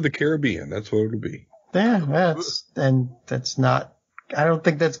 Harley Quinn of the Caribbean. That's what it'll be. Yeah, that's not. I don't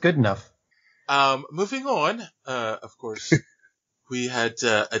think that's good enough. Moving on. Of course, we had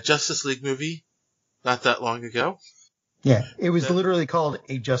a Justice League movie not that long ago. Yeah, it was literally called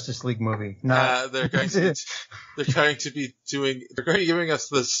a Justice League movie. They're going to be giving us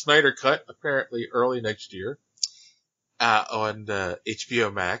the Snyder Cut apparently early next year on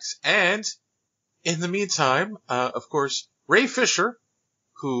HBO Max. And in the meantime, of course, Ray Fisher,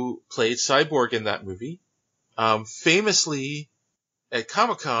 who played Cyborg in that movie, famously at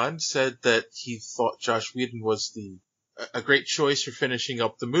Comic-Con said that he thought Joss Whedon was a great choice for finishing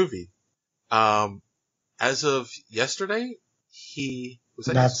up the movie. As of yesterday,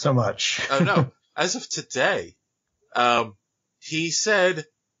 so much. Oh no. As of today, he said,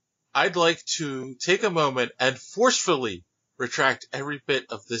 I'd like to take a moment and forcefully retract every bit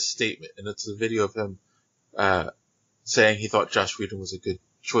of this statement. And it's a video of him, saying he thought Joss Whedon was a good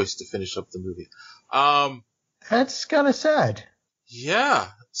choice to finish up the movie. That's kind of sad. Yeah.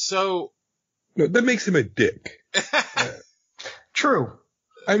 So. No, that makes him a dick. True.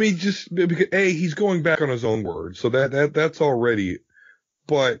 I mean, just because he's going back on his own word, so that's already.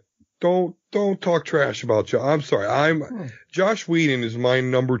 But don't talk trash about Josh. I'm sorry. Joss Whedon is my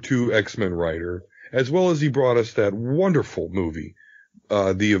number 2 X-Men writer, as well as he brought us that wonderful movie,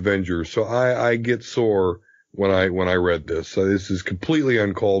 The Avengers. So I get sore when I read this. So this is completely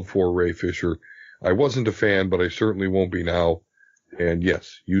uncalled for, Ray Fisher. I wasn't a fan, but I certainly won't be now. And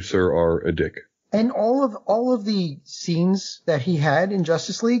yes, you sir are a dick. And all of the scenes that he had in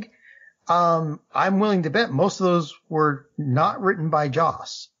Justice League, I'm willing to bet most of those were not written by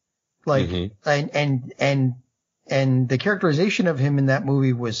Joss. And the characterization of him in that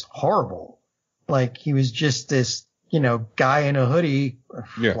movie was horrible. He was just this, guy in a hoodie.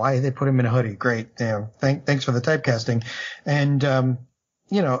 Yeah. Why they put him in a hoodie? Great. Thanks for the typecasting. And,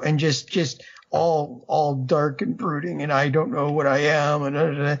 and just all dark and brooding, and I don't know what I am.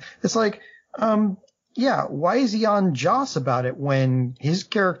 And it's yeah, why is he on Joss about it when his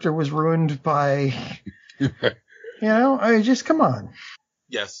character was ruined by, just come on.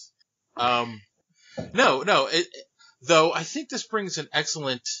 Yes. No, though I think this brings an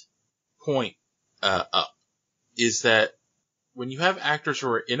excellent point, up, is that when you have actors who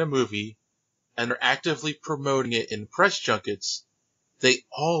are in a movie and are actively promoting it in press junkets, they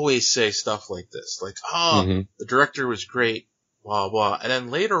always say stuff like this. Like, the director was great, blah, blah. And then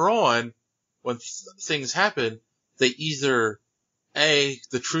later on, when things happen, they either, A,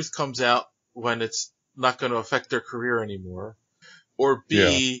 the truth comes out when it's not going to affect their career anymore, or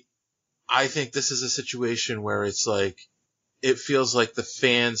B, I think this is a situation where it's like, it feels like the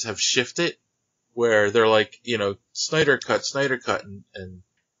fans have shifted, where they're like, Snyder cut, and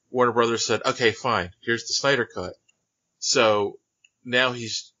Warner Brothers said, okay, fine, here's the Snyder cut. So now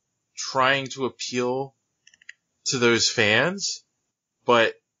he's trying to appeal to those fans,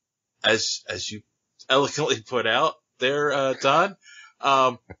 but as you eloquently put out there, Don,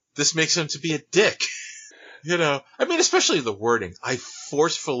 this makes him to be a dick. I mean, especially the wording. I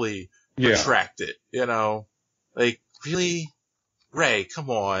forcefully retract it, like, really? Ray, come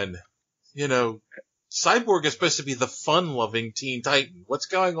on. Cyborg is supposed to be the fun-loving Teen Titan. What's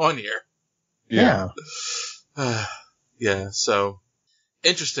going on here? Yeah. So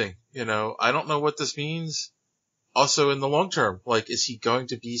interesting. I don't know what this means. Also in the long term, like, is he going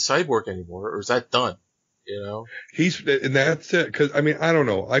to be Cyborg anymore, or is that done? And that's it. Cause I mean, I don't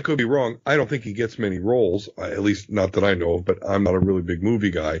know. I could be wrong. I don't think he gets many roles, at least not that I know of, but I'm not a really big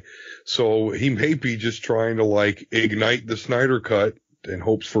movie guy. So he may be just trying to like ignite the Snyder cut in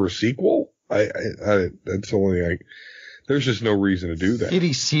hopes for a sequel. That's only there's just no reason to do that. Did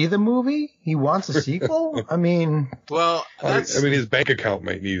he see the movie? He wants a sequel? I mean, well, I mean, his bank account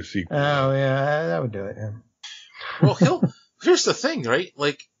might need a sequel. Oh yeah, that would do it. Yeah. Well, here's the thing, right?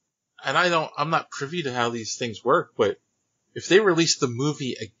 Like, and I'm not privy to how these things work, but if they release the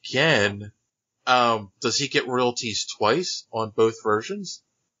movie again, does he get royalties twice on both versions?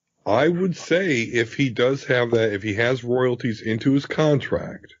 I would say if he does have that, if he has royalties into his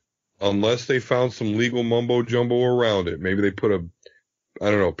contract, unless they found some legal mumbo jumbo around it, maybe they put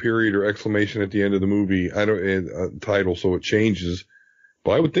a period or exclamation at the end of the movie, title so it changes.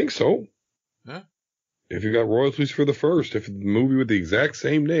 But I would think so. Yeah. If you got royalties for the first, if the movie with the exact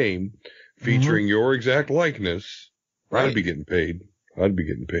same name, featuring your exact likeness, right. I'd be getting paid.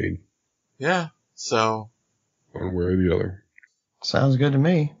 Yeah. So. One way or the other. Sounds good to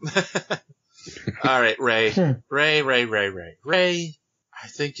me. All right, Ray. Ray, I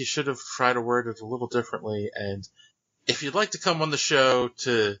think you should have tried to word it a little differently. And if you'd like to come on the show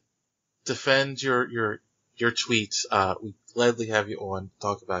to defend your tweets, we'd gladly have you on to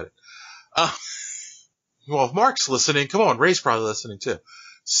talk about it. Well, if Mark's listening, come on, Ray's probably listening too.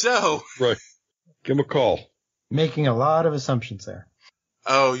 So. Right. Give him a call. Making a lot of assumptions there.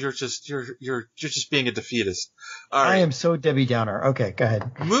 Oh, you're just being a defeatist. All right. I am so Debbie Downer. Okay, go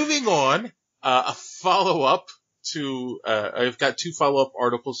ahead. Moving on, a follow-up to, I've got 2 follow-up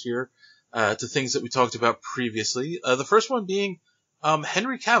articles here, to things that we talked about previously. The first one being,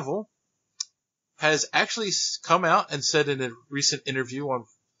 Henry Cavill has actually come out and said in a recent interview on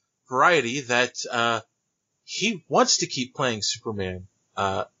Variety that, he wants to keep playing Superman,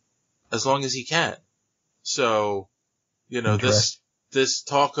 as long as he can. So, this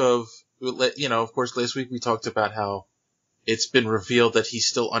talk of course, last week we talked about how it's been revealed that he's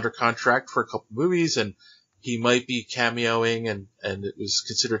still under contract for a couple movies and he might be cameoing and it was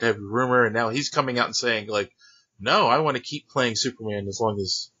considered heavy rumor. And now he's coming out and saying like, no, I want to keep playing Superman as long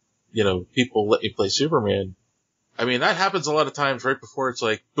as, people let me play Superman. I mean, that happens a lot of times right before it's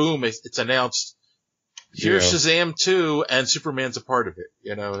like, boom, it's announced. Here's Shazam 2 and Superman's a part of it,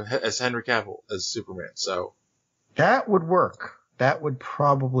 as Henry Cavill as Superman. So that would work. That would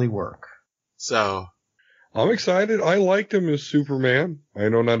probably work. So I'm excited. I liked him as Superman. I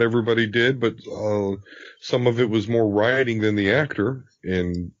know not everybody did, but some of it was more writing than the actor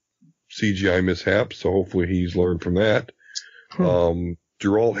in CGI mishaps. So hopefully he's learned from that.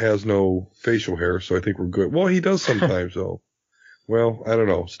 Geralt has no facial hair, so I think we're good. Well, he does sometimes though. Well, I don't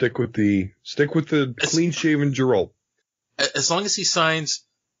know. Stick with the clean shaven Geralt. As long as he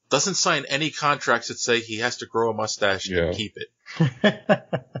doesn't sign any contracts that say he has to grow a mustache and keep it.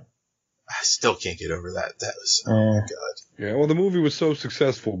 I still can't get over that. That was, oh my God. Yeah, well, the movie was so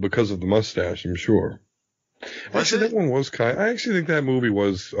successful because of the mustache, I'm sure. Actually, that one was I actually think that movie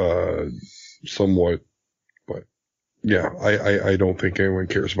was, somewhat, but yeah, I don't think anyone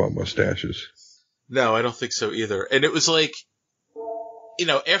cares about mustaches. No, I don't think so either. And it was like,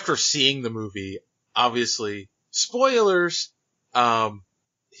 after seeing the movie, obviously, spoilers,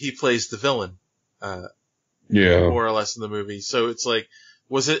 he plays the villain, more or less in the movie. So it's like,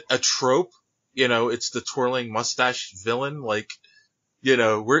 was it a trope? It's the twirling mustache villain. Like,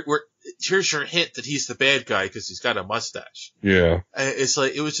 here's your hint that he's the bad guy because he's got a mustache. Yeah. It's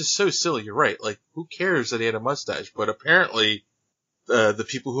like, it was just so silly. You're right. Like, who cares that he had a mustache? But apparently the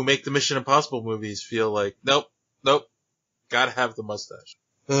people who make the Mission Impossible movies feel like, nope, gotta have the mustache.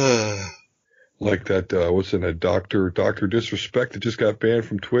 Like that, what's in that Dr. Disrespect that just got banned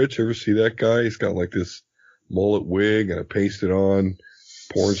from Twitch. Ever see that guy? He's got like this mullet wig and a pasted on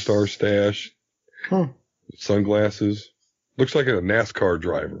porn star stash, sunglasses. Looks like a NASCAR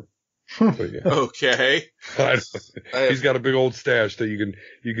driver. But yeah. Okay. He's got a big old stash that you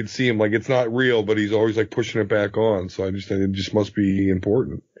can see him, like it's not real, but he's always like pushing it back on. So it just must be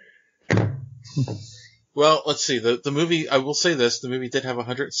important. Well, let's see. The movie, I will say this, the movie did have a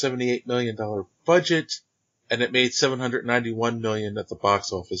 $178 million budget, and it made $791 million at the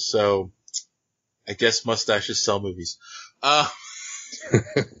box office. So I guess mustaches sell movies. And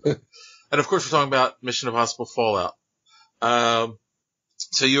of course we're talking about Mission Impossible Fallout.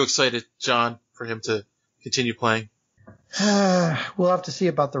 So you excited, John, for him to continue playing? We'll have to see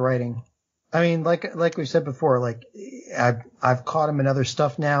about the writing. I mean, like we said before, like I've caught him in other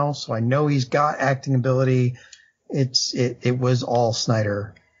stuff now, so I know he's got acting ability. It was all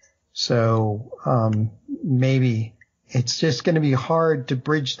Snyder. So, maybe it's just going to be hard to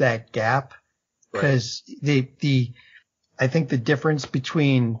bridge that gap because I think the difference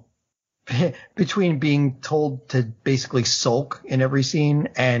between being told to basically sulk in every scene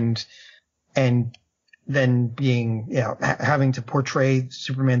and then being, having to portray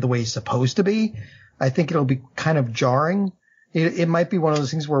Superman the way he's supposed to be, I think it'll be kind of jarring. It might be one of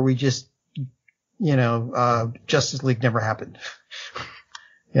those things where we just, Justice League never happened.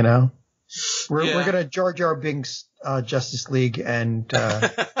 We're gonna Jar Jar Binks, Justice League and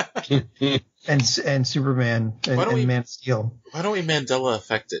Superman and Man of Steel. Why don't we Mandela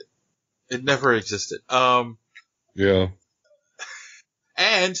affect it? It never existed. Yeah.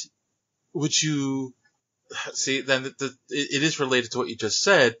 And would you see then it is related to what you just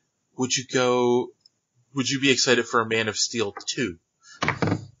said? Would you be excited for a Man of Steel 2?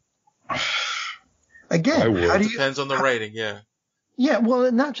 Again, depends on the writing, yeah. Yeah, well,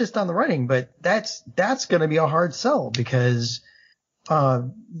 not just on the writing, but that's going to be a hard sell because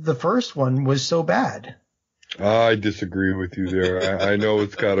the first one was so bad. I disagree with you there. I know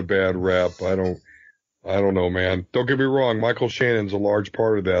it's got a bad rap. I don't know, man. Don't get me wrong. Michael Shannon's a large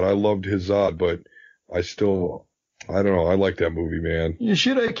part of that. I loved his Zod, but I don't know. I like that movie, man.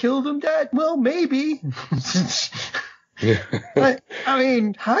 Should I kill them, Dad? Well, maybe. I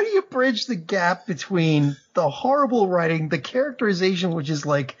mean, how do you bridge the gap between the horrible writing, the characterization, which is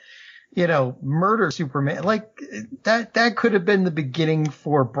like, murder Superman? Like that could have been the beginning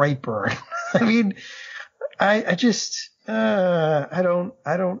for Brightburn. I mean, I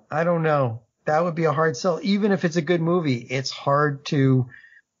don't know. That would be a hard sell. Even if it's a good movie, it's hard to,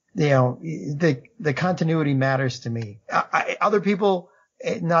 the continuity matters to me. Other people,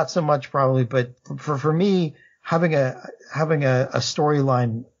 not so much probably, but for me, having a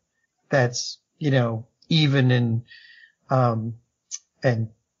storyline that's, even and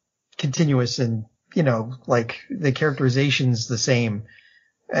continuous and, like the characterization's the same,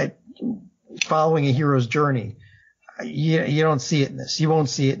 following a hero's journey. You don't see it in this. You won't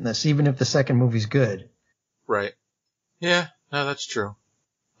see it in this, even if the second movie's good. Right. Yeah, no, that's true.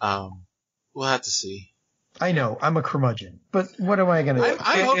 We'll have to see. I know, I'm a curmudgeon, but what am I going to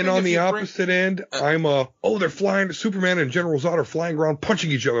do? And on the opposite end, I'm they're flying, Superman and General Zod are flying around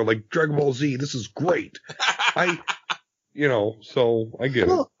punching each other like Dragon Ball Z. This is great. So I get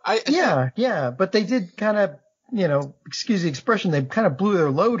it. Yeah, but they did kind of, excuse the expression, they kind of blew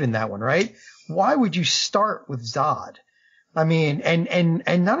their load in that one, right? Why would you start with Zod? I mean,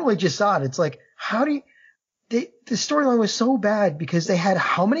 and not only just Zod, it's like, the storyline was so bad because they had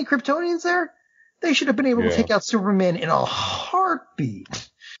how many Kryptonians there? They should have been able to take out Superman in a heartbeat.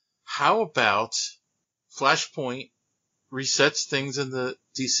 How about Flashpoint resets things in the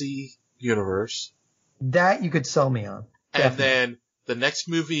DC universe? That you could sell me on. And Definitely. then the next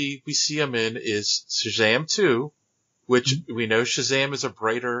movie we see him in is Shazam 2, which we know Shazam is a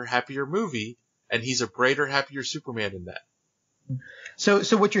brighter, happier movie, and he's a brighter, happier Superman in that. So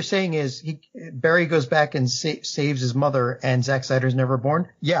what you're saying is Barry goes back and saves his mother, and Zack Snyder's never born?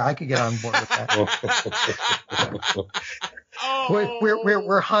 Yeah, I could get on board with that.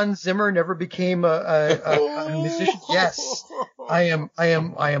 Where Hans Zimmer never became a musician? Yes, I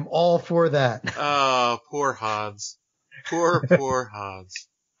am all for that. Oh, poor Hans. Poor Hans.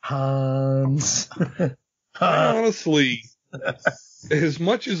 Hans. Honestly, as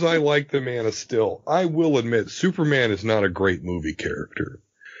much as I like the Man of Steel, I will admit Superman is not a great movie character.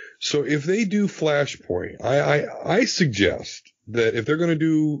 So if they do Flashpoint, I suggest that if they're going to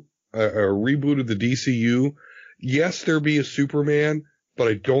do a reboot of the DCU, yes, there be a Superman, but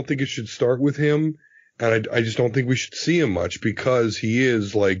I don't think it should start with him. And I just don't think we should see him much because he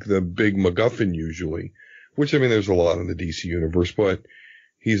is like the big MacGuffin usually, which I mean, there's a lot in the DC universe, but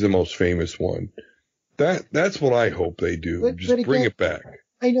he's the most famous one. That's what I hope they do. But Just bring it back.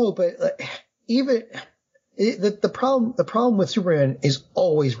 I know, but the problem with Superman is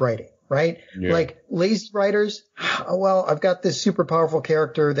always writing, right? Yeah. Like lazy writers. Well, I've got this super powerful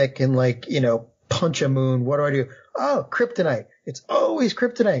character that can punch a moon. What do I do? Oh, kryptonite. It's always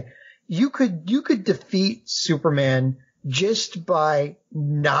kryptonite. You could defeat Superman just by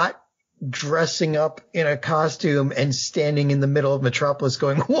not dressing up in a costume and standing in the middle of Metropolis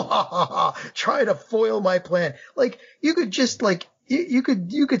going, wah, try to foil my plan. Like, you could just you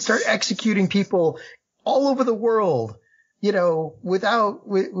could start executing people all over the world,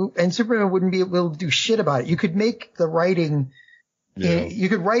 and Superman wouldn't be able to do shit about it. You could make the writing, you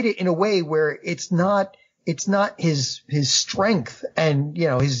could write it in a way where it's not his strength and,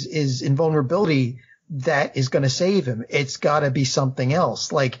 his invulnerability that is going to save him. It's got to be something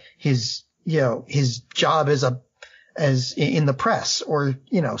else, like his job as in the press or,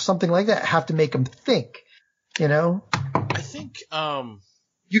 something like that. Have to make him think, I think,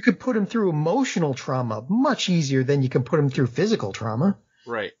 you could put him through emotional trauma much easier than you can put him through physical trauma.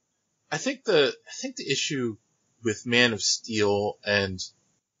 Right. I think the issue with Man of Steel and,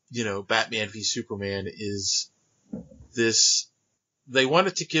 Batman v Superman is this. They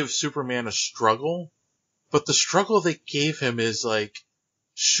wanted to give Superman a struggle, but the struggle they gave him is like,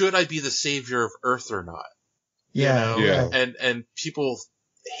 should I be the savior of Earth or not? Yeah. And people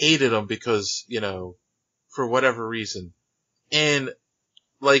hated him because, for whatever reason. And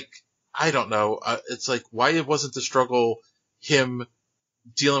I don't know. It's like, why wasn't the struggle him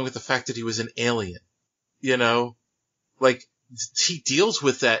dealing with the fact that he was an alien? He deals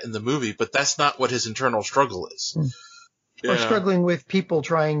with that in the movie, but that's not what his internal struggle is. Or struggling with people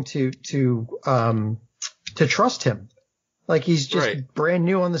trying to trust him. Like he's just brand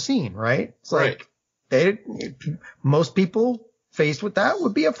new on the scene, right? It's like most people faced with that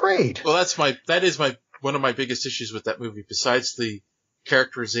would be afraid. Well, that is one of my biggest issues with that movie, besides the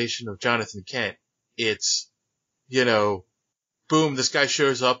characterization of Jonathan Kent. It's, boom, this guy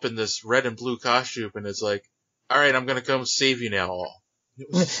shows up in this red and blue costume and is like, all right, I'm going to come save you now all. It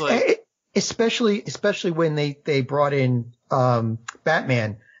was just like, especially when they brought in,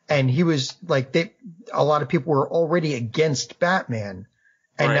 Batman and he was like, a lot of people were already against Batman.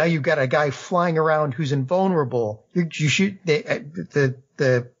 And now you've got a guy flying around who's invulnerable.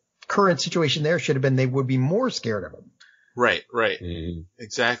 The current situation there should have been they would be more scared of him. Right. Mm-hmm.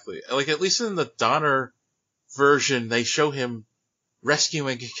 Exactly. Like, at least in the Donner version, they show him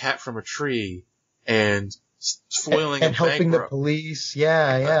rescuing a cat from a tree and foiling and helping bankrupt. the police.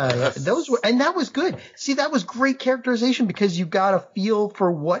 Yeah. That was good. See, that was great characterization because you got a feel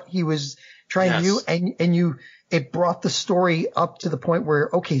for what he was trying to do, and it brought the story up to the point where,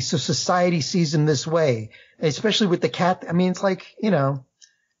 okay, so society sees him this way, especially with the cat. I mean, it's like,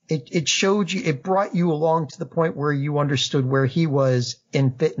 it showed you, it brought you along to the point where you understood where he was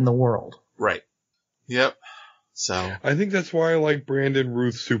and fit in the world. Right. Yep. So I think that's why I like Brandon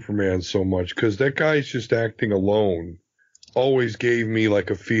Routh Superman so much, because that guy's just acting alone. Always gave me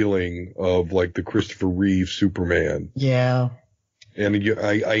like a feeling of like the Christopher Reeve Superman. Yeah. And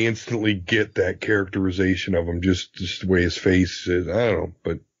I instantly get that characterization of him, just the way his face is. I don't know,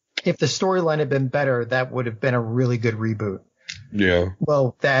 but if the storyline had been better, that would have been a really good reboot. Yeah.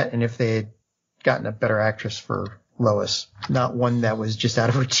 Well, that, and if they had gotten a better actress for Lois, not one that was just out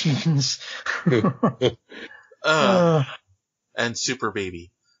of her teens. And Super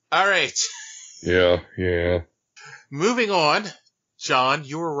Baby. All right. Yeah. Moving on. John,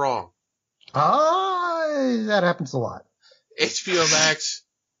 you were wrong. That happens a lot. HBO Max.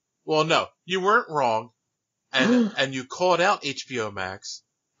 Well, no, you weren't wrong. And you called out HBO Max.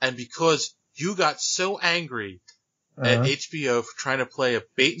 And because you got so angry at HBO for trying to play a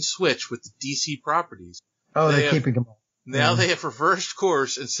bait and switch with the DC properties. Oh, they're keeping them all. Now they have reversed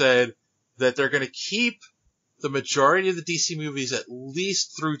course and said that they're going to keep the majority of the DC movies at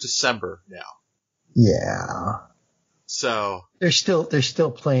least through December now. Yeah. So they're still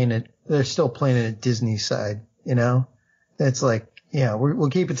playing it. They're still playing it at Disney's side. It's like, we'll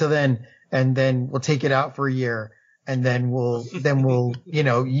keep it till then, and then we'll take it out for a year, and then we'll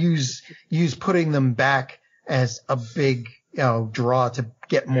use putting them back as a big draw to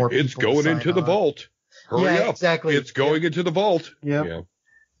get more people. It's going into the vault. Hurry up. Exactly. It's going into the vault. Yeah.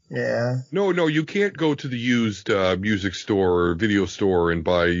 No, you can't go to the used music store or video store and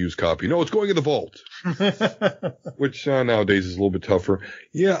buy a used copy. No, it's going in the vault. Which nowadays is a little bit tougher.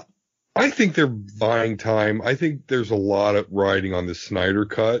 Yeah, I think they're buying time. I think there's a lot of riding on the Snyder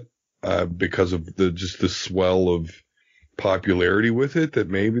Cut. because of the swell of popularity with it, that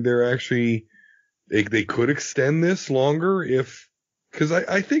maybe they're actually, they could extend this longer because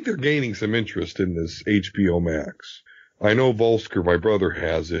I think they're gaining some interest in this HBO Max. I know Volsker, my brother,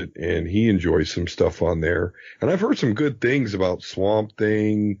 has it, and he enjoys some stuff on there. And I've heard some good things about Swamp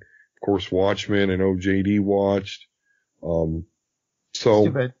Thing, of course, Watchmen. I know JD watched. Too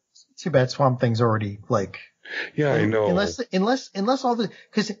bad Swamp Thing's already Yeah, I know. Unless all the,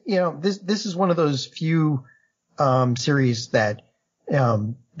 because this is one of those few series that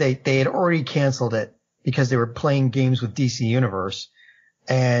they had already canceled it because they were playing games with DC Universe,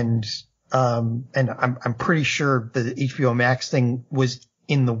 and I'm pretty sure the HBO Max thing was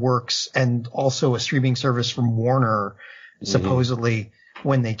in the works, and also a streaming service from Warner supposedly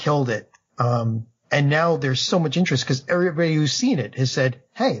when they killed it. And now there's so much interest because everybody who's seen it has said,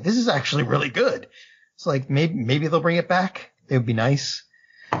 "Hey, this is actually really good." It's like maybe they'll bring it back. It would be nice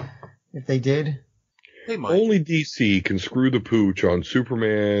if they did. Hey, Mike. Only DC can screw the pooch on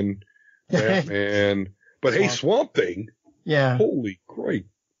Superman, Batman, but hey, Swamp Thing. Yeah. Holy great.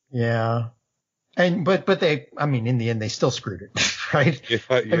 Yeah. But they, in the end, they still screwed it, right?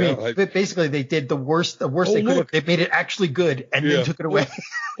 Yeah, but basically they did the worst they could have. They made it actually good and then took it away.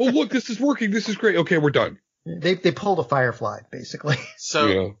 Look, this is working. This is great. Okay, we're done. They pulled a Firefly, basically.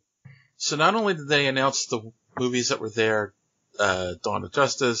 So not only did they announce the movies that were there, Dawn of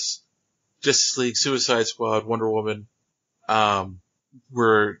Justice, Justice League, Suicide Squad, Wonder Woman,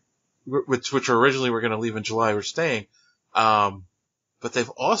 which originally were going to leave in July, were staying. But they've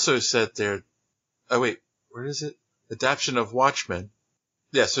also said they're, where is it? Adaptation of Watchmen.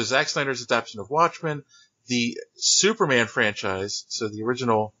 Yeah, so Zack Snyder's adaptation of Watchmen, the Superman franchise, so the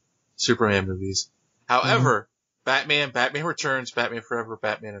original Superman movies. However, Batman Returns, Batman Forever,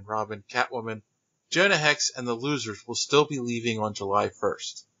 Batman and Robin, Catwoman, Jonah Hex, and The Losers will still be leaving on July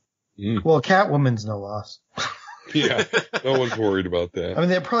 1st. Well, Catwoman's no loss. Yeah, no one's worried about that.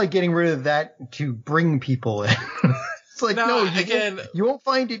 They're probably getting rid of that to bring people in. It's like, you won't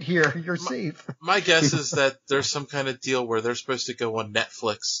find it here. You're safe. My guess is that there's some kind of deal where they're supposed to go on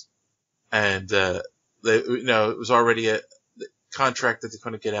Netflix, and it was already a contract that they're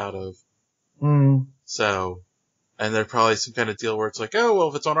going to get out of. So, and there's probably some kind of deal where it's like, oh, well,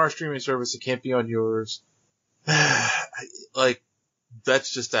 if it's on our streaming service, it can't be on yours.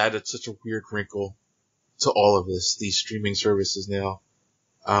 That's just added such a weird wrinkle to all of this, these streaming services now.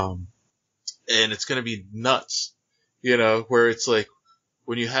 And it's going to be nuts, where it's like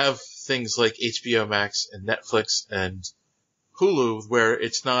when you have things like HBO Max and Netflix and Hulu, where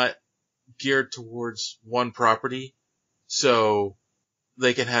it's not geared towards one property. So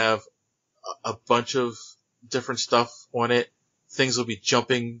they can have a bunch of different stuff on it. Things will be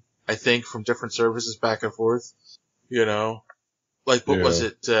jumping, I think, from different services back and forth, What was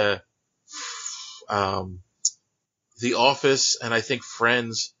it? The Office and I think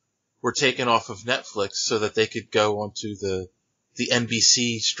Friends were taken off of Netflix so that they could go onto the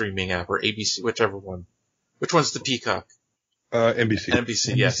NBC streaming app or ABC, whichever one. Which one's the Peacock? NBC.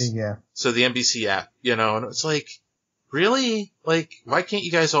 NBC, yes. Yeah. So the NBC app, and it's like, really? Why can't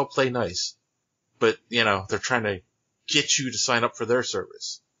you guys all play nice? But, they're trying to get you to sign up for their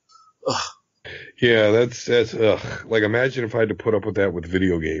service. Ugh. Yeah, that's imagine if I had to put up with that with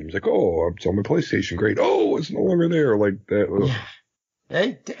video games. Like, oh, it's on my PlayStation, great. Oh, it's no longer there. Like that. Ugh.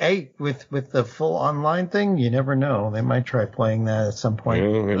 Hey, with the full online thing, you never know. They might try playing that at some point.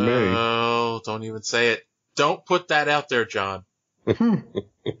 Well, it may. Oh, don't even say it. Don't put that out there, John.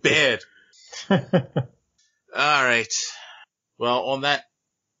 Bad. All right. Well, on that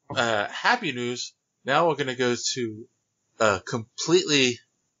happy news, now we're going to go to a completely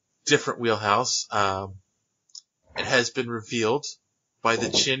different wheelhouse. It has been revealed by the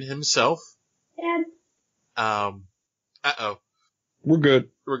Chin himself. Uh-oh. We're good.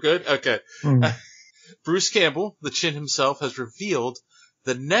 We're good? Okay. Bruce Campbell, the Chin himself, has revealed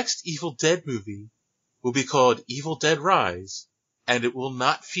the next Evil Dead movie will be called Evil Dead Rise, and it will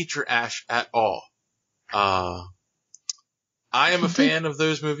not feature Ash at all. I am a fan of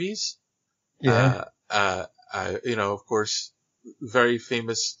those movies. Yeah. Of course, very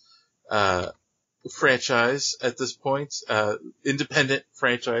famous franchise at this point, independent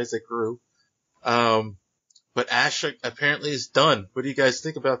franchise that grew. But Ash apparently is done. What do you guys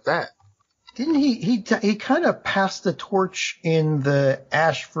think about that? Didn't he kind of passed the torch in the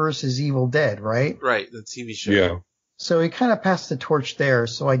Ash versus Evil Dead, right? Right, the TV show. Yeah. So he kind of passed the torch there.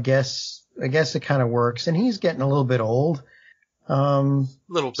 So I guess it kind of works. And he's getting a little bit old. Little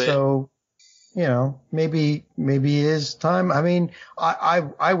bit. So, maybe it is time.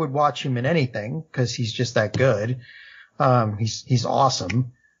 I would watch him in anything because he's just that good. He's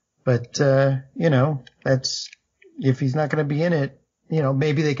awesome. But, that's, if he's not going to be in it,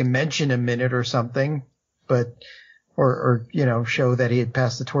 maybe they can mention him in it or something, but, or show that he had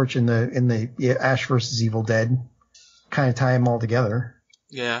passed the torch in the Ash versus Evil Dead, kind of tie them all together.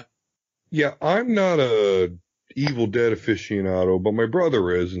 Yeah. Yeah, I'm not a Evil Dead aficionado, but my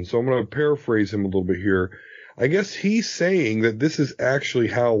brother is, and so I'm going to paraphrase him a little bit here. I guess he's saying that this is actually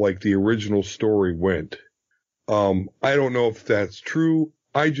how, the original story went. I don't know if that's true.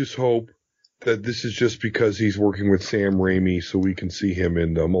 I just hope that this is just because he's working with Sam Raimi so we can see him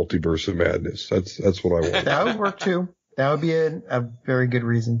in the Multiverse of Madness. That's what I want. That would work too. That would be a very good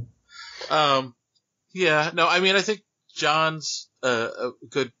reason. Yeah, no, I mean, I think John's a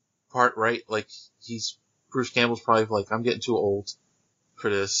good part, right? Bruce Campbell's probably I'm getting too old for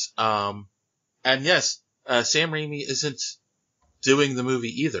this. And yes, Sam Raimi isn't doing the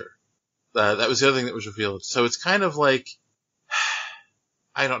movie either. That was the other thing that was revealed. So it's kind of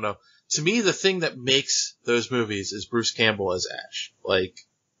I don't know. To me, the thing that makes those movies is Bruce Campbell as Ash.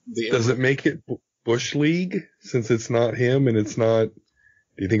 Does it make it Bush League since it's not him and it's not? Do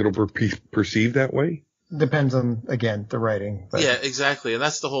you think it'll be perceived that way? Depends on, again, the writing. But. Yeah, exactly. And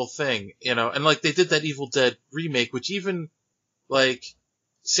that's the whole thing, and they did that Evil Dead remake, which even,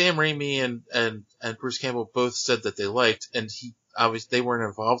 Sam Raimi and Bruce Campbell both said that they liked, and they weren't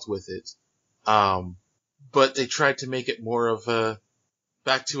involved with it. But they tried to make it more of a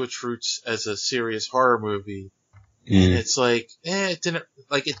back to its roots as a serious horror movie. And it's it didn't,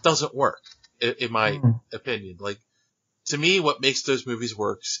 it doesn't work, in my opinion. To me, what makes those movies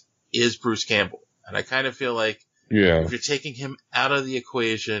work is Bruce Campbell. And I kind of feel if you're taking him out of the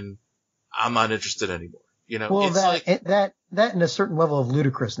equation, I'm not interested anymore. Well, that and a certain level of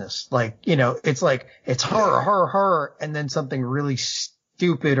ludicrousness. It's horror, and then something really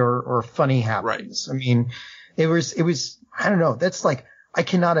stupid or funny happens. Right. I mean, it was, I don't know. That's I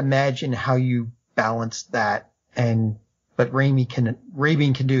cannot imagine how you balance that, but Raimi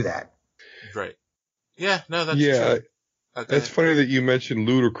can do that. Right. Yeah, no, that's true. Okay. That's funny that you mentioned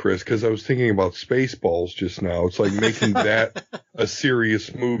ludicrous because I was thinking about Spaceballs just now. It's making that a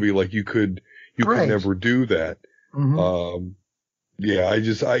serious movie. You could never do that. Mm-hmm.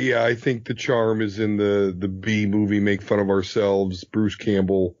 I think the charm is in the B movie, make fun of ourselves, Bruce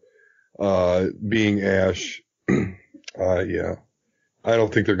Campbell, being Ash. Yeah. I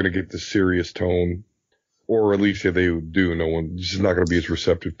don't think they're going to get the serious tone, or at least if they do, no one, just not going to be as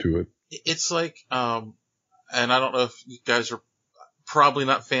receptive to it. It's and I don't know if you guys are probably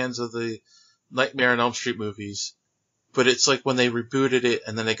not fans of the Nightmare on Elm Street movies, but it's when they rebooted it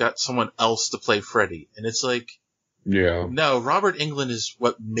and then they got someone else to play Freddy. And it's yeah. No, Robert Englund is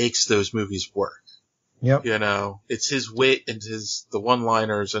what makes those movies work. Yep. It's his wit and the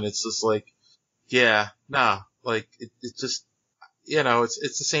one-liners, and it's just it's just,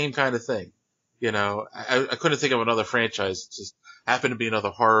 it's the same kind of thing. I couldn't think of another franchise. It just happened to be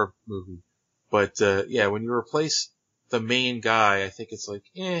another horror movie. But, when you replace the main guy, I think it's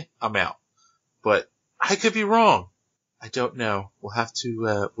I'm out. But I could be wrong. I don't know. We'll have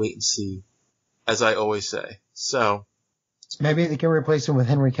to, wait and see, as I always say. So. Maybe they can replace him with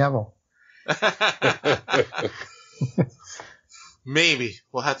Henry Cavill. Maybe.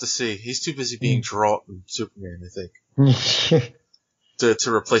 We'll have to see. He's too busy being Geralt in Superman, I think.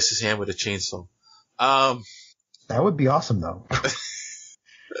 to replace his hand with a chainsaw. That would be awesome, though.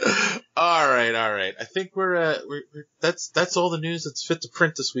 All right. I think that's all the news that's fit to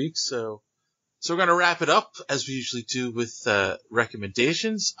print this week. So we're going to wrap it up as we usually do with,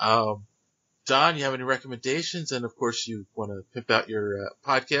 recommendations. Don, you have any recommendations? And of course you want to pimp out your,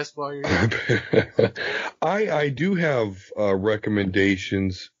 podcast while you're here. I do have,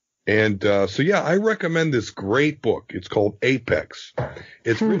 recommendations. And, I recommend this great book. It's called Apex.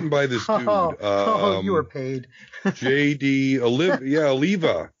 It's written by this dude. You were paid. J.D.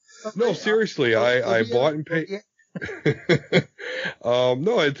 Oliva. No, seriously, I bought and paid.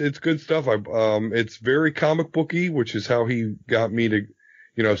 No, it's good stuff. It's very comic booky, which is how he got me to,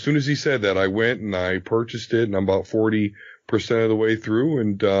 as soon as he said that, I went and I purchased it, and I'm about 40% of the way through,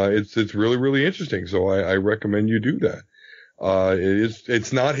 and, it's really, really interesting. So I recommend you do that.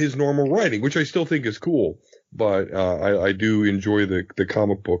 It's not his normal writing, which I still think is cool, but, I do enjoy the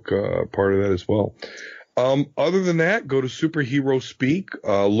comic book, part of that as well. Other than that, go to Superhero Speak,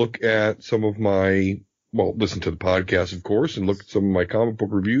 look at some of listen to the podcast, of course, and look at some of my comic book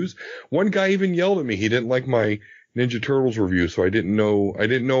reviews. One guy even yelled at me. He didn't like my Ninja Turtles review, so I didn't know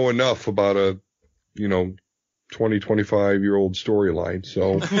enough about 25-year-old storyline.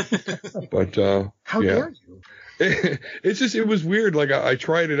 So, but, How dare you? It was weird. Like I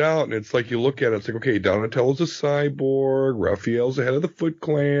tried it out and it's like you look at it, it's like, okay, Donatello's a cyborg, Raphael's the head of the Foot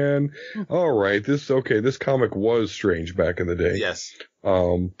Clan. All right. This comic was strange back in the day. Yes.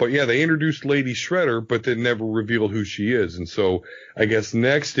 But yeah, they introduced Lady Shredder, but they never revealed who she is. And so I guess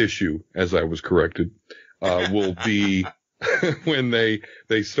next issue, as I was corrected, will be when they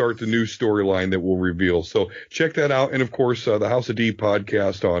start the new storyline that will reveal. So check that out. And of course, the House of D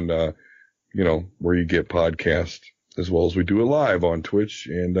podcast on, where you get podcasts, as well as we do it live on Twitch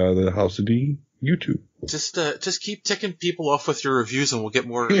and the House of D YouTube. Just keep ticking people off with your reviews, and we'll get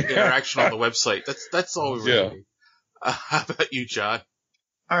more interaction on the website. That's all we really need. How about you, John?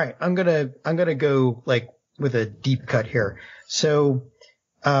 All right, I'm gonna go like with a deep cut here. So,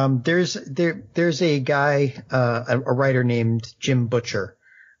 there's a guy, a writer named Jim Butcher,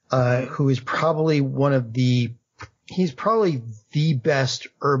 who is probably he's probably the best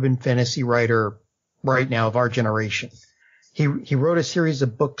urban fantasy writer right now of our generation. He wrote a series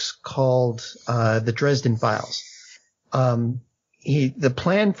of books called The Dresden Files. The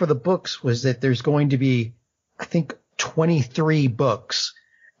plan for the books was that there's going to be, I think, 23 books,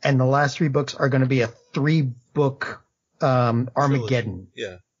 and the last 3 books are going to be a 3-book Armageddon.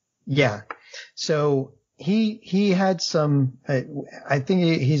 Yeah. Yeah. So he had some, I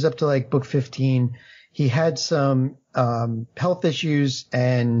think he's up to like book 15. He had some health issues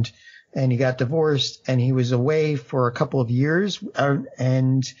and he got divorced and he was away for a couple of years.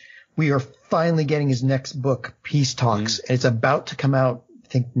 And we are finally getting his next book, Peace Talks. Mm-hmm. It's about to come out, I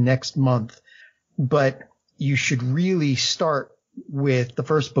think, next month. But you should really start with the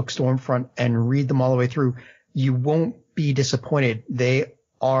first book, Stormfront, and read them all the way through. You won't be disappointed. They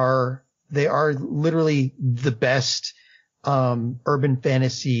are literally the best urban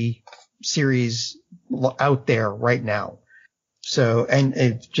fantasy series out there right now. So, and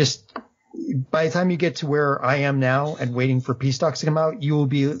it just, by the time you get to where I am now and waiting for Peace Talks to come out, you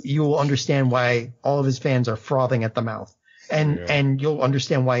will understand why all of his fans are frothing at the mouth. And you'll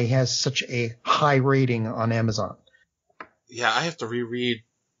understand why he has such a high rating on Amazon. Yeah, I have to reread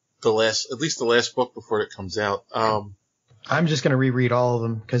at least the last book before it comes out. I'm just going to reread all of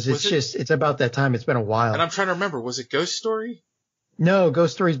them because it's about that time. It's been a while. And I'm trying to remember, was it Ghost Story? No,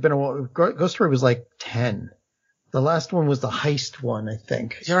 Ghost Story's been a while. Ghost Story was like 10. The last one was the heist one, I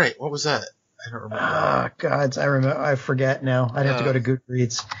think. You're right. What was that? I don't remember. God, I forget now. I'd have to go to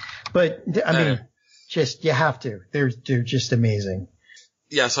Goodreads. But I mean, just you have to. They're just amazing.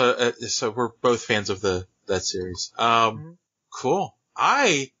 Yeah. So we're both fans of that series. Cool.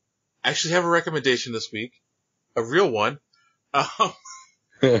 I actually have a recommendation this week, a real one.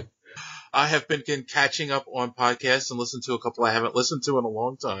 I have been catching up on podcasts and listened to a couple I haven't listened to in a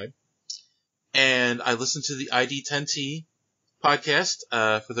long time. And I listened to the ID10T podcast.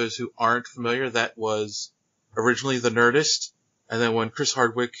 For those who aren't familiar, that was originally The Nerdist. And then when Chris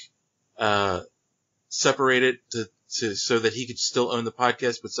Hardwick, separated so that he could still own the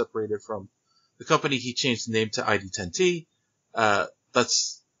podcast, but separated from the company, he changed the name to ID10T.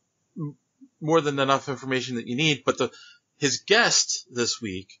 That's more than enough information that you need. But his guest this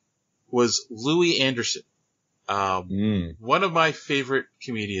week was Louis Anderson. One of my favorite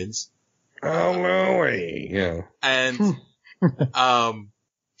comedians. Oh, Louis. Yeah. And,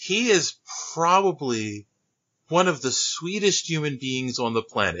 he is probably one of the sweetest human beings on the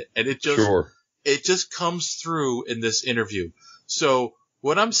planet. And it just comes through in this interview. So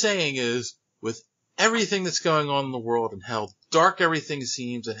what I'm saying is, with everything that's going on in the world and how dark everything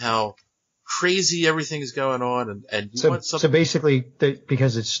seems and how crazy everything is going on, and you want something. So basically,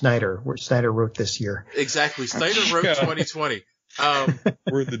 because it's Snyder wrote this year. Exactly. Snyder wrote 2020.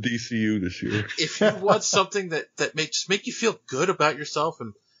 We're in the DCU this year. If you want something that just make you feel good about yourself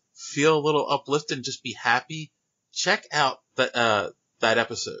and feel a little uplifted and just be happy, check out that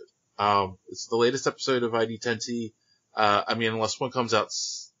episode. It's the latest episode of ID10T. I mean, unless one comes out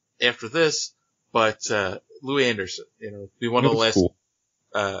after this, but Louis Anderson, be one of the last,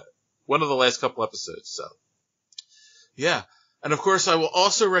 one of the last couple episodes. So, yeah. And of course, I will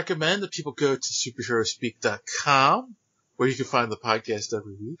also recommend that people go to superheroespeak.com, where you can find the podcast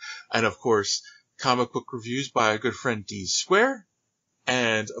every week. And of course, comic book reviews by our good friend D Square.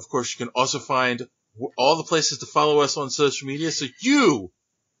 And of course, you can also find all the places to follow us on social media, so you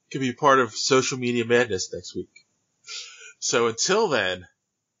can be part of social media madness next week. So until then,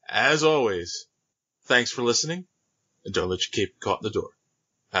 as always, thanks for listening, and don't let your cape be caught in the door.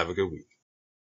 Have a good week.